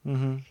course.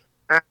 Mm-hmm.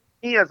 And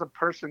me as a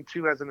person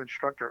too, as an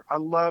instructor, I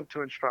love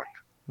to instruct.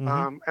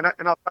 Mm-hmm. And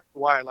I'll tell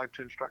you why I like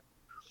to instruct.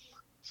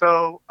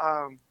 So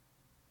I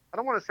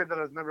don't want to say that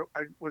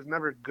I was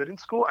never good in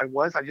school. I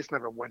just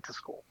never went to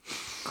school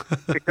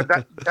because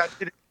that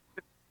didn't,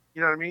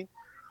 you know what I mean?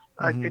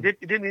 Mm-hmm. It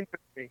didn't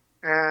interest me.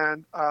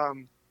 And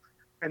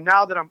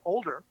now that I'm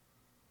older,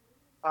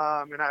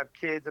 and I have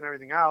kids and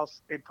everything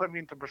else, it put me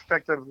into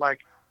perspective. Like,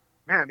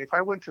 man, if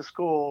I went to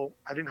school,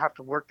 I didn't have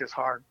to work this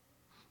hard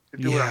to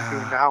do what I'm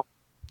doing Yeah. now.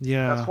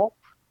 Yeah. Successful,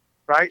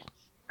 right?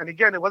 And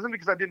again, it wasn't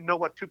because I didn't know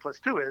what 2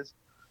 + 2 is,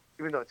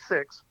 even though it's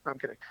 6. No, I'm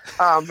kidding.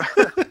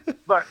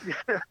 But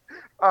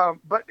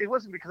but it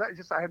wasn't because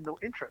I had no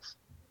interest.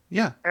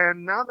 Yeah.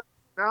 And now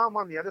I'm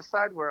on the other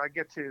side where I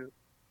get to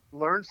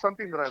learn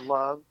something that I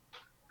love,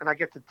 and I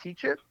get to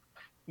teach it.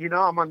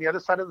 I'm on the other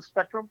side of the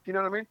spectrum. You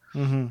know what I mean?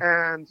 Mm-hmm.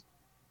 And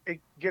it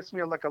gets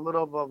me like a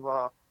little bit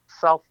of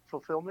self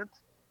fulfillment.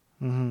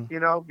 Mm-hmm.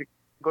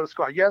 Go to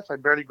school. Yes, I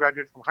barely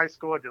graduated from high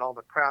school. I did all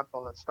the crap,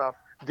 all that stuff,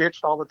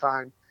 ditched all the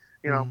time.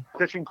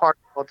 Ditching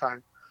parties all the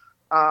time,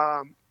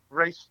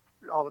 raced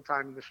all the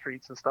time in the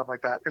streets and stuff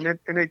like that. And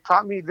it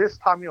taught me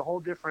a whole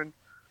different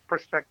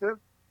perspective.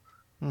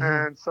 Mm-hmm.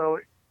 And so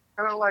it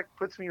kind of like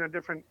puts me in a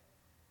different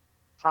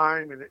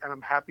time, and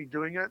I'm happy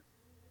doing it.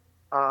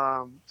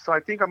 So I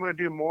think I'm going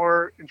to do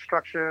more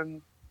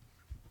instruction.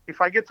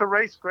 If I get to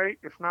race, great.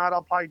 If not,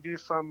 I'll probably do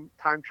some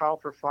time trial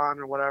for fun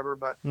or whatever.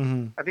 But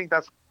Mm-hmm. I think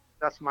that's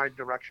my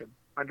direction.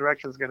 My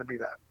direction is going to be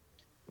that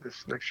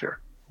this next year.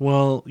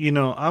 Well,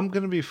 I'm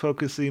going to be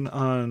focusing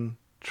on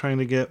trying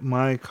to get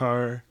my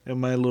car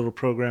and my little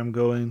program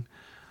going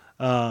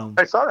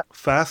I saw that.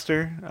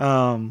 faster.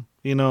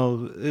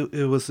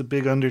 It was a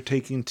big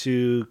undertaking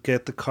to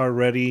get the car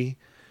ready.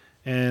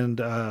 And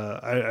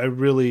I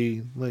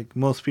really, like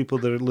most people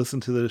that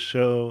listen to the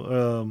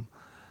show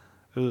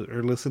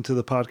or listen to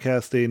the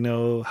podcast, they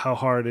know how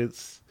hard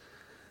it's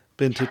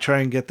been to try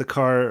and get the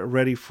car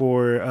ready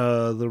for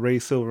the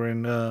race over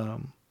in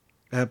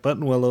at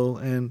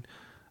Buttonwillow. And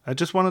I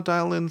just want to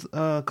dial in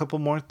a couple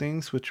more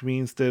things, which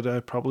means that I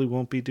probably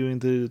won't be doing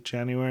the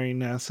January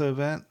NASA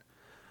event.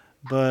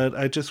 But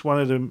I just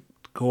wanted to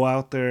go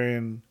out there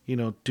and,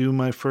 do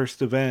my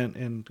first event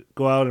and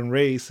go out and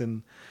race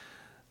and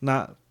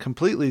not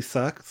completely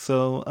suck.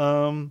 So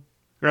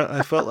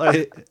I felt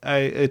like I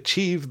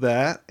achieved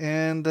that.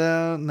 And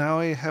now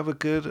I have a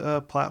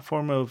good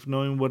platform of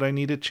knowing what I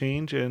need to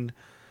change and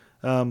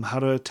how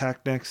to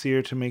attack next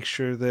year to make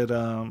sure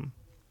that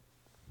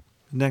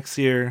next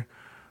year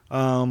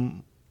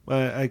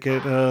I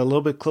get a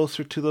little bit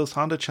closer to those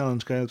Honda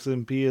Challenge guys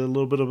and be a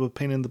little bit of a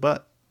pain in the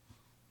butt.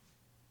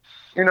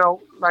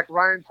 Like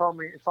Ryan told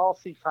me, it's all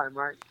seat time,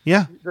 right?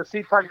 Yeah. The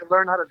seat time you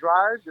learn how to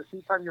drive, the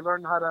seat time you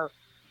learn how to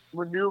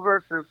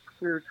maneuver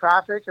through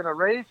traffic in a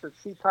race,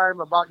 it's seat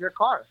time about your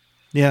car.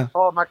 Yeah.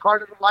 Oh, my car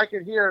doesn't like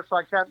it here, so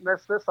I can't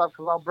mess this up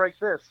because I'll break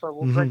this. So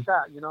we'll break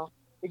that,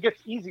 It gets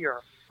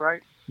easier,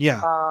 right? Yeah.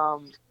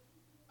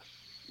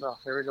 No,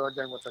 here we go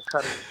again with the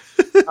cutting.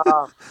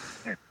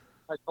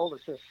 I told her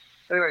too.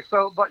 Anyway,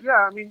 but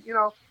yeah, I mean,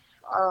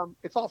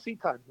 it's all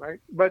seat time, right?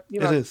 But,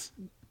 it is.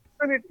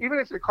 Even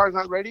if your car's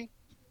not ready,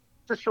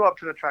 just show up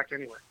to the track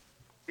anyway,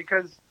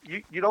 because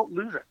you don't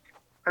lose it.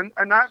 And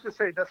I have to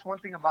say, that's one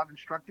thing about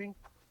instructing.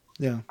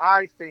 Yeah.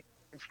 I think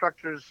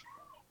instructors,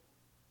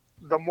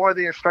 the more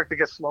they instruct, they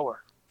get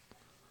slower.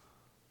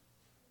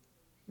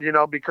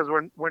 Because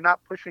we're not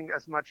pushing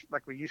as much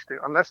like we used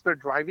to. Unless they're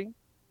driving,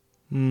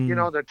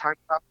 their time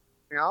stop,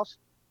 something else,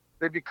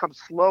 they become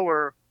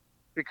slower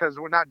because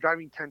we're not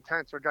driving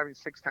 10/10s, we're driving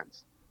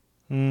 6/10s.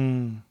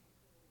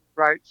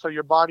 Right? So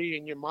your body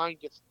and your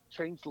mind gets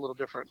changed a little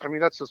different. I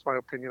mean, that's just my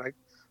opinion.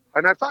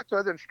 And I've talked to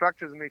other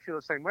instructors, and they feel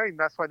the same way. And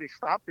that's why they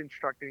stopped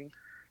instructing,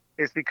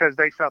 is because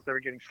they felt they were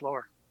getting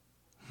slower.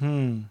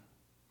 Interesting.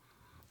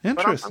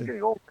 But I'm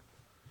getting old.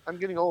 I'm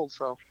getting old,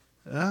 so.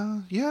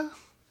 Yeah.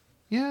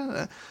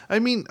 I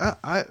mean,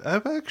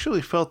 I've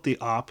actually felt the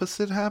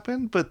opposite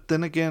happen, but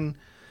then again,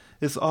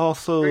 it's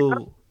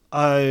also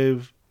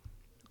I've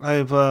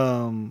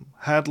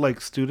had like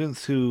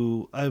students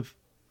who I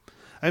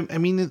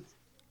mean,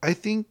 I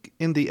think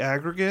in the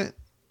aggregate,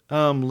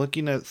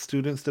 looking at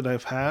students that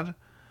I've had,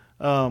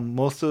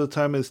 most of the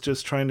time it's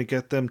just trying to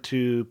get them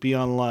to be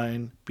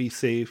online, be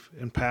safe,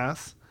 and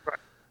pass. Right.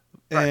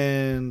 Right.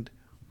 And,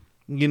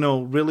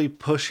 really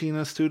pushing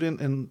a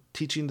student and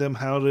teaching them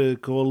how to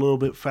go a little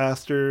bit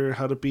faster,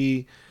 how to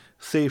be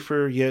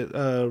safer, yet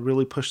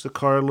really push the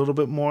car a little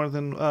bit more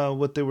than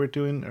what they were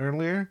doing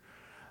earlier.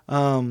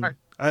 Right.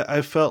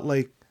 I felt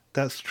like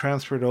that's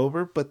transferred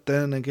over, but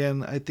then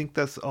again, I think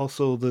that's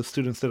also the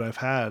students that I've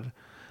had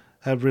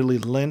have really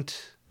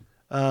lent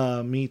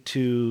me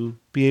to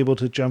be able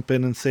to jump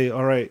in and say,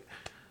 all right,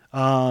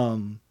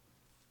 um,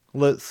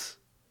 let's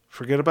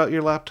forget about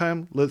your lap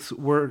time. Let's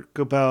work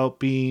about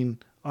being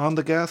on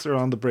the gas or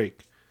on the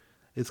brake.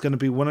 It's going to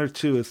be one or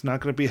two. It's not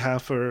going to be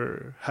half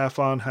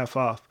on, half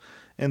off.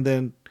 And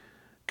then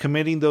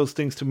committing those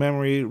things to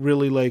memory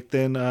really like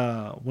then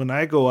when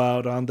I go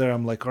out on there,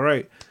 I'm like, all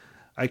right,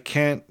 I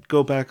can't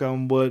go back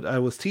on what I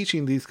was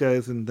teaching these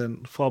guys and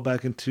then fall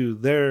back into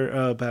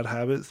their bad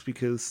habits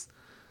because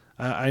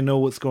I know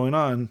what's going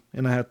on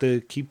and I have to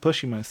keep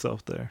pushing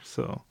myself there.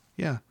 So,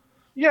 yeah.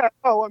 Yeah.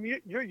 Oh, I mean,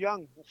 you're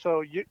young,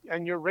 so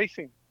you're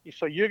racing,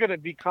 so you're gonna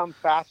become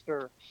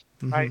faster,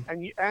 right? Hmm.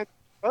 And the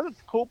other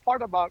cool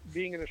part about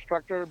being an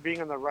instructor,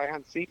 being on the right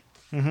hand seat,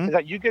 Hmm. is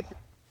that you get to see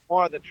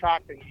more of the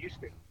track than you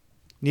used to,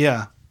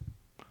 Yeah.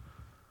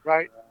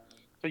 right?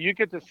 So you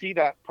get to see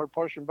that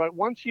proportion. But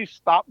once you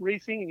stop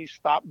racing and you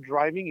stop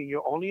driving and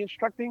you're only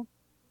instructing,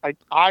 I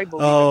believe that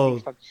things Oh,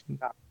 start to slow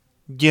down.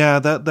 yeah,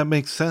 that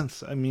makes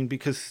sense. I mean,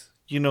 because,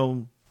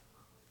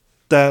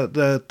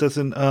 that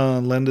doesn't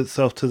lend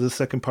itself to the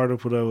second part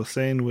of what I was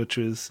saying, which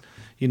is,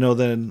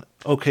 then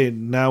okay,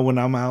 now when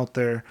I'm out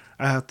there,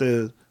 I have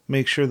to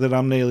make sure that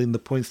I'm nailing the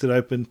points that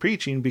I've been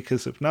preaching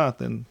because if not,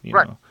 then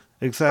Right.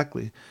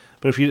 exactly.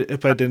 But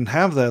if I didn't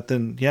have that,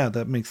 then yeah,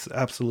 that makes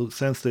absolute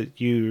sense that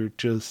you're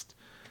just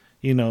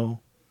you know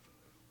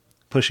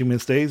pushing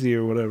Miss Daisy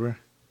or whatever,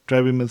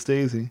 driving Miss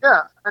Daisy.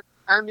 Yeah.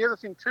 And the other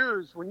thing too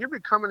is when you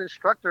become an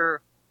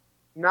instructor,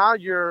 now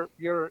you're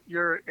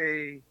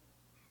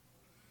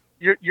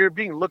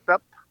being looked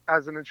up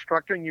as an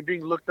instructor, and you're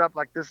being looked up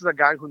like this is a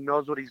guy who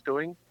knows what he's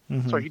doing.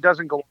 So Hmm. he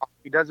doesn't go off.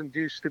 He doesn't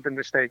do stupid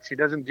mistakes. He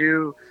doesn't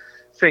do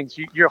things.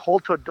 You're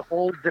hold to a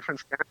whole different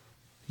standard.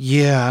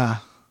 Yeah,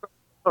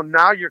 So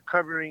now you're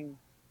covering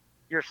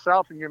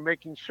yourself, and you're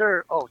making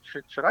sure. Oh,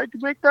 should I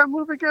make that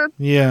move again?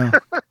 yeah, You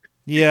know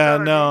yeah. what I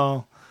mean?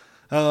 No,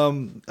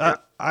 Yeah.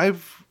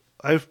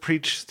 I've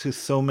preached to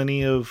so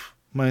many of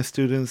my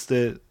students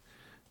that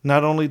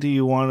not only do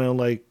you want to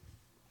like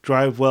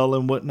drive well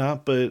and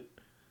whatnot, but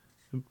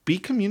be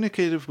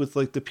communicative with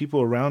like the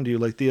people around you,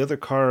 like the other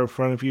car in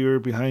front of you or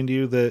behind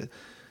you. That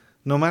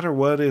no matter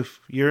what, if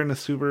you're in a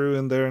Subaru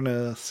and they're in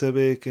a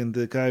Civic, and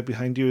the guy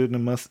behind you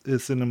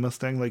is in a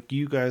Mustang, like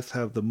you guys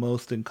have the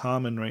most in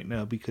common right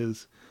now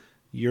because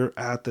you're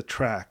at the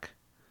track,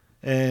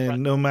 Right.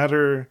 and no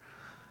matter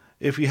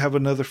if you have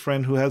another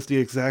friend who has the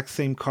exact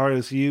same car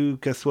as you,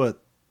 guess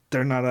what?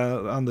 They're not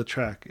out on the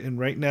track. And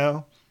right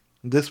now,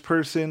 this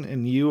person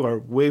and you are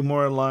way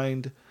more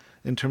aligned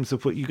in terms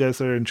of what you guys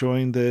are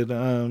enjoying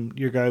than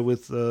your guy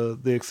with the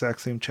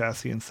exact same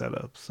chassis and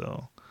setup.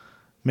 So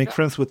make Yeah.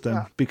 friends with Yeah.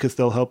 them because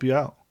they'll help you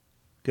out.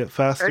 Get Every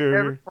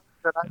faster. time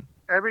that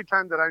every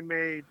time that I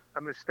made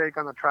a mistake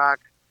on the track,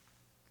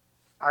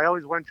 I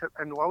always went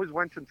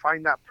to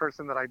find that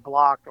person that I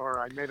blocked or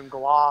I made him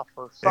go off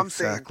or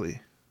something. Exactly.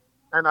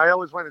 And I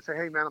always went and say,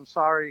 "Hey, man, I'm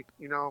sorry.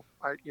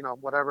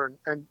 Whatever."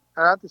 And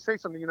I have to say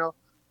something.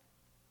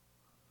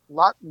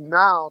 Lot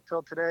now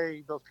till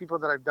today, those people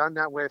that I've done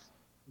that with,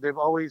 they've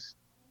always,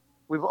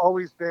 we've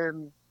always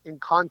been in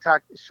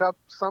contact,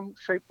 some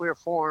shape, way, or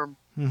form.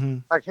 Hmm.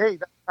 Like, hey,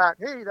 that's Pat.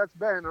 Hey, that's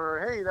Ben.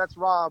 Or hey, that's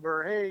Rob.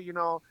 Or hey,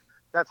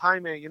 that's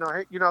Jaime.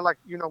 Hey,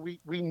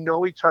 we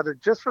know each other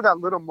just for that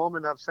little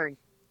moment of saying,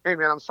 "Hey,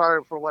 man, I'm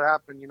sorry for what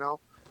happened."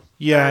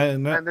 Yeah.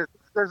 And And that, and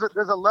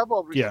there's a level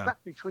of yeah.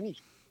 respect between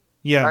each,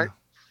 Yeah. right?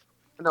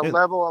 And a It,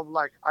 level of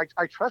like,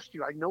 I trust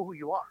you. I know who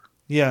you are.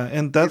 Yeah,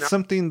 and You that's know.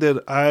 something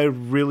that I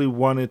really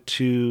wanted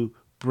to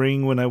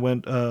bring when I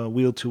went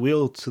wheel to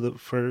wheel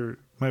for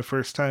my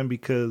first time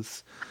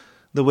because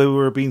the way we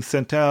were being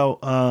sent out,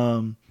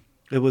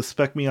 it was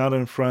Spec Miata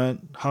in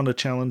front, Honda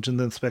Challenge, and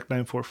then Spec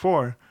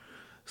 944.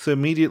 So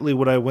immediately,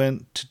 what I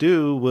went to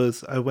do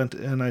was I went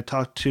and I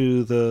talked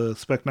to the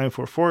Spec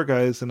 944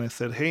 guys, and I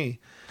said, "Hey,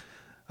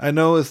 I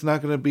know it's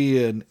not going to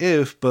be an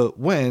if, but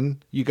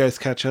when you guys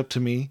catch up to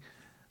me."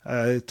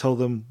 I told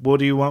them, "What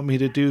do you want me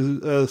to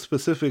do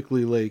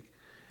specifically? Like,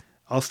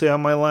 I'll stay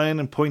on my line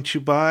and point you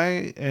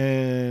by,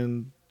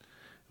 and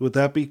would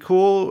that be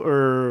cool?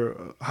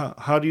 Or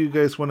how do you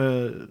guys want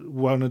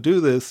to do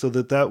this so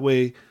that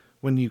way,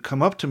 when you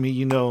come up to me,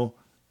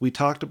 we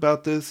talked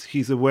about this.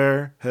 He's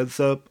aware. Heads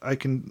up. I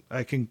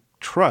can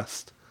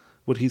trust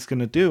what he's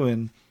gonna do."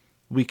 And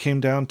we came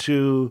down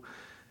to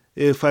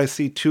if I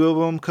see two of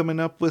them coming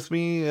up with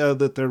me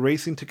that they're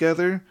racing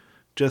together,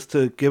 just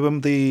to give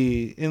them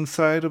the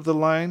inside of the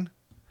line,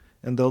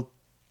 and they'll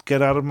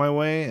get out of my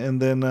way. And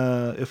then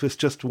if it's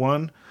just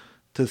one,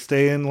 to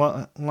stay in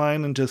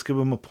line and just give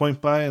them a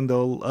point by, and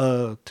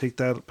they'll take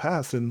that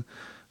pass. And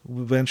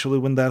eventually,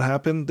 when that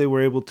happened, they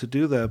were able to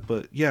do that.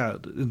 But yeah,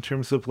 in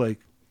terms of like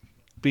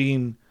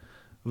being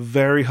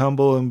very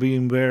humble and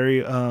being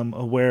very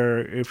aware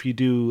if you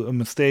do a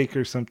mistake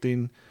or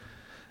something.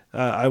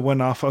 I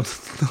went off on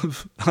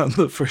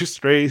the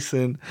first race,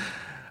 and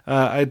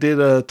I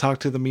did talk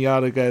to the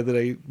Miata guy that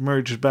I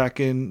merged back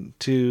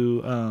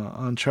into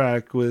on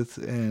track with,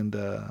 and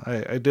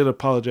I did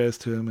apologize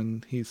to him,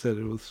 and he said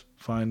it was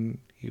fine.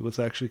 He was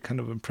actually kind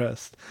of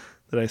impressed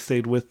that I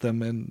stayed with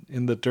them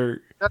in the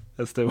dirt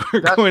as they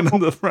were going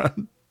on the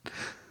front.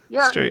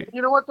 Yeah, straight.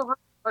 You know what?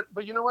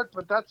 But you know what?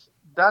 But that's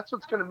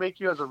what's going to make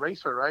you as a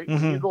racer, right?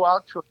 Mm-hmm. When you go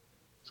out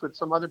with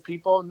some other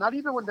people, not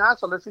even with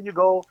NASA. Let's say you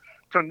go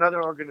to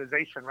another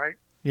organization, right?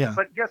 Yeah.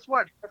 But guess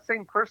what? That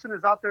same person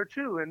is out there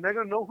too, and they're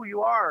going to know who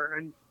you are,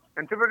 and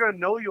people are going to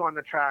know you on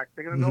the track.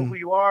 They're going to know who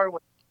you are,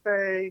 what you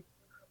say,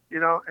 you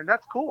know, and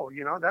that's cool.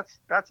 You know, that's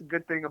a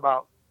good thing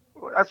about.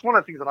 That's one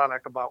of the things that I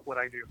like about what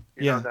I do.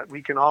 You know, that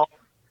we can all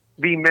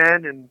be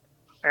men and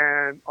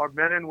or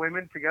men and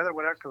women together,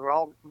 whatever, because we're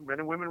all men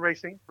and women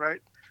racing,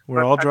 right?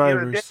 We're all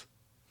drivers.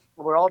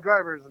 We're all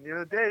drivers. And the end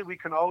of the day, we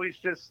can always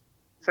just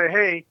say,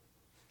 hey,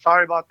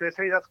 sorry about this.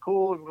 Hey, that's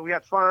cool. We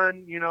had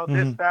fun. You know,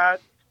 this,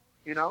 that,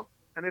 you know,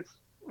 and it's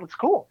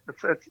cool.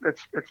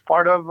 It's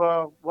part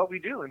of what we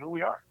do and who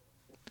we are.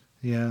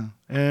 Yeah.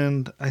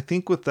 And I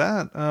think with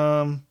that,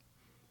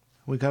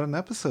 we got an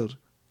episode.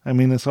 I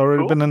mean, it's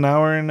already been an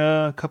hour and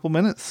a couple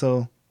minutes.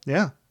 So,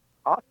 yeah.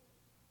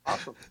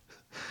 Awesome.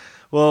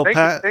 Well,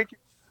 Pat, thank you.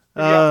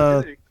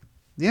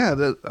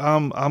 Yeah,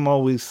 I'm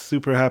always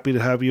super happy to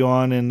have you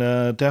on, and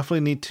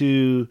definitely need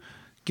to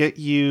get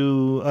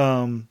you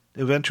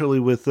eventually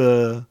with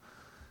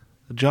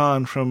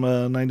John from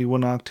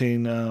 91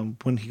 Octane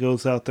when he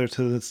goes out there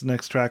to this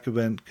next track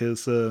event,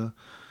 because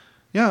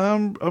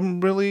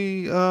I'm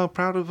really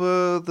proud of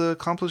the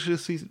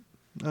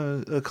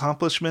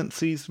accomplishments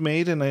he's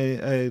made, and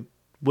I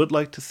would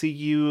like to see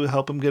you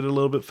help him get a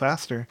little bit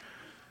faster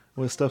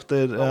with stuff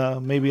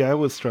that maybe I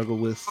would struggle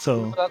with.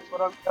 So that's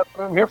what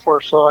I'm here for.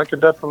 So I could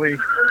definitely,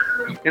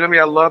 you know me,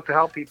 I love to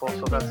help people.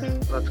 So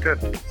that's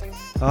good.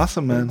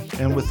 Awesome, man.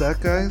 And with that,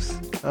 guys,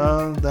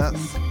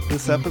 that's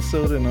this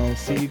episode, and I'll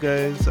see you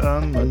guys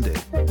on Monday.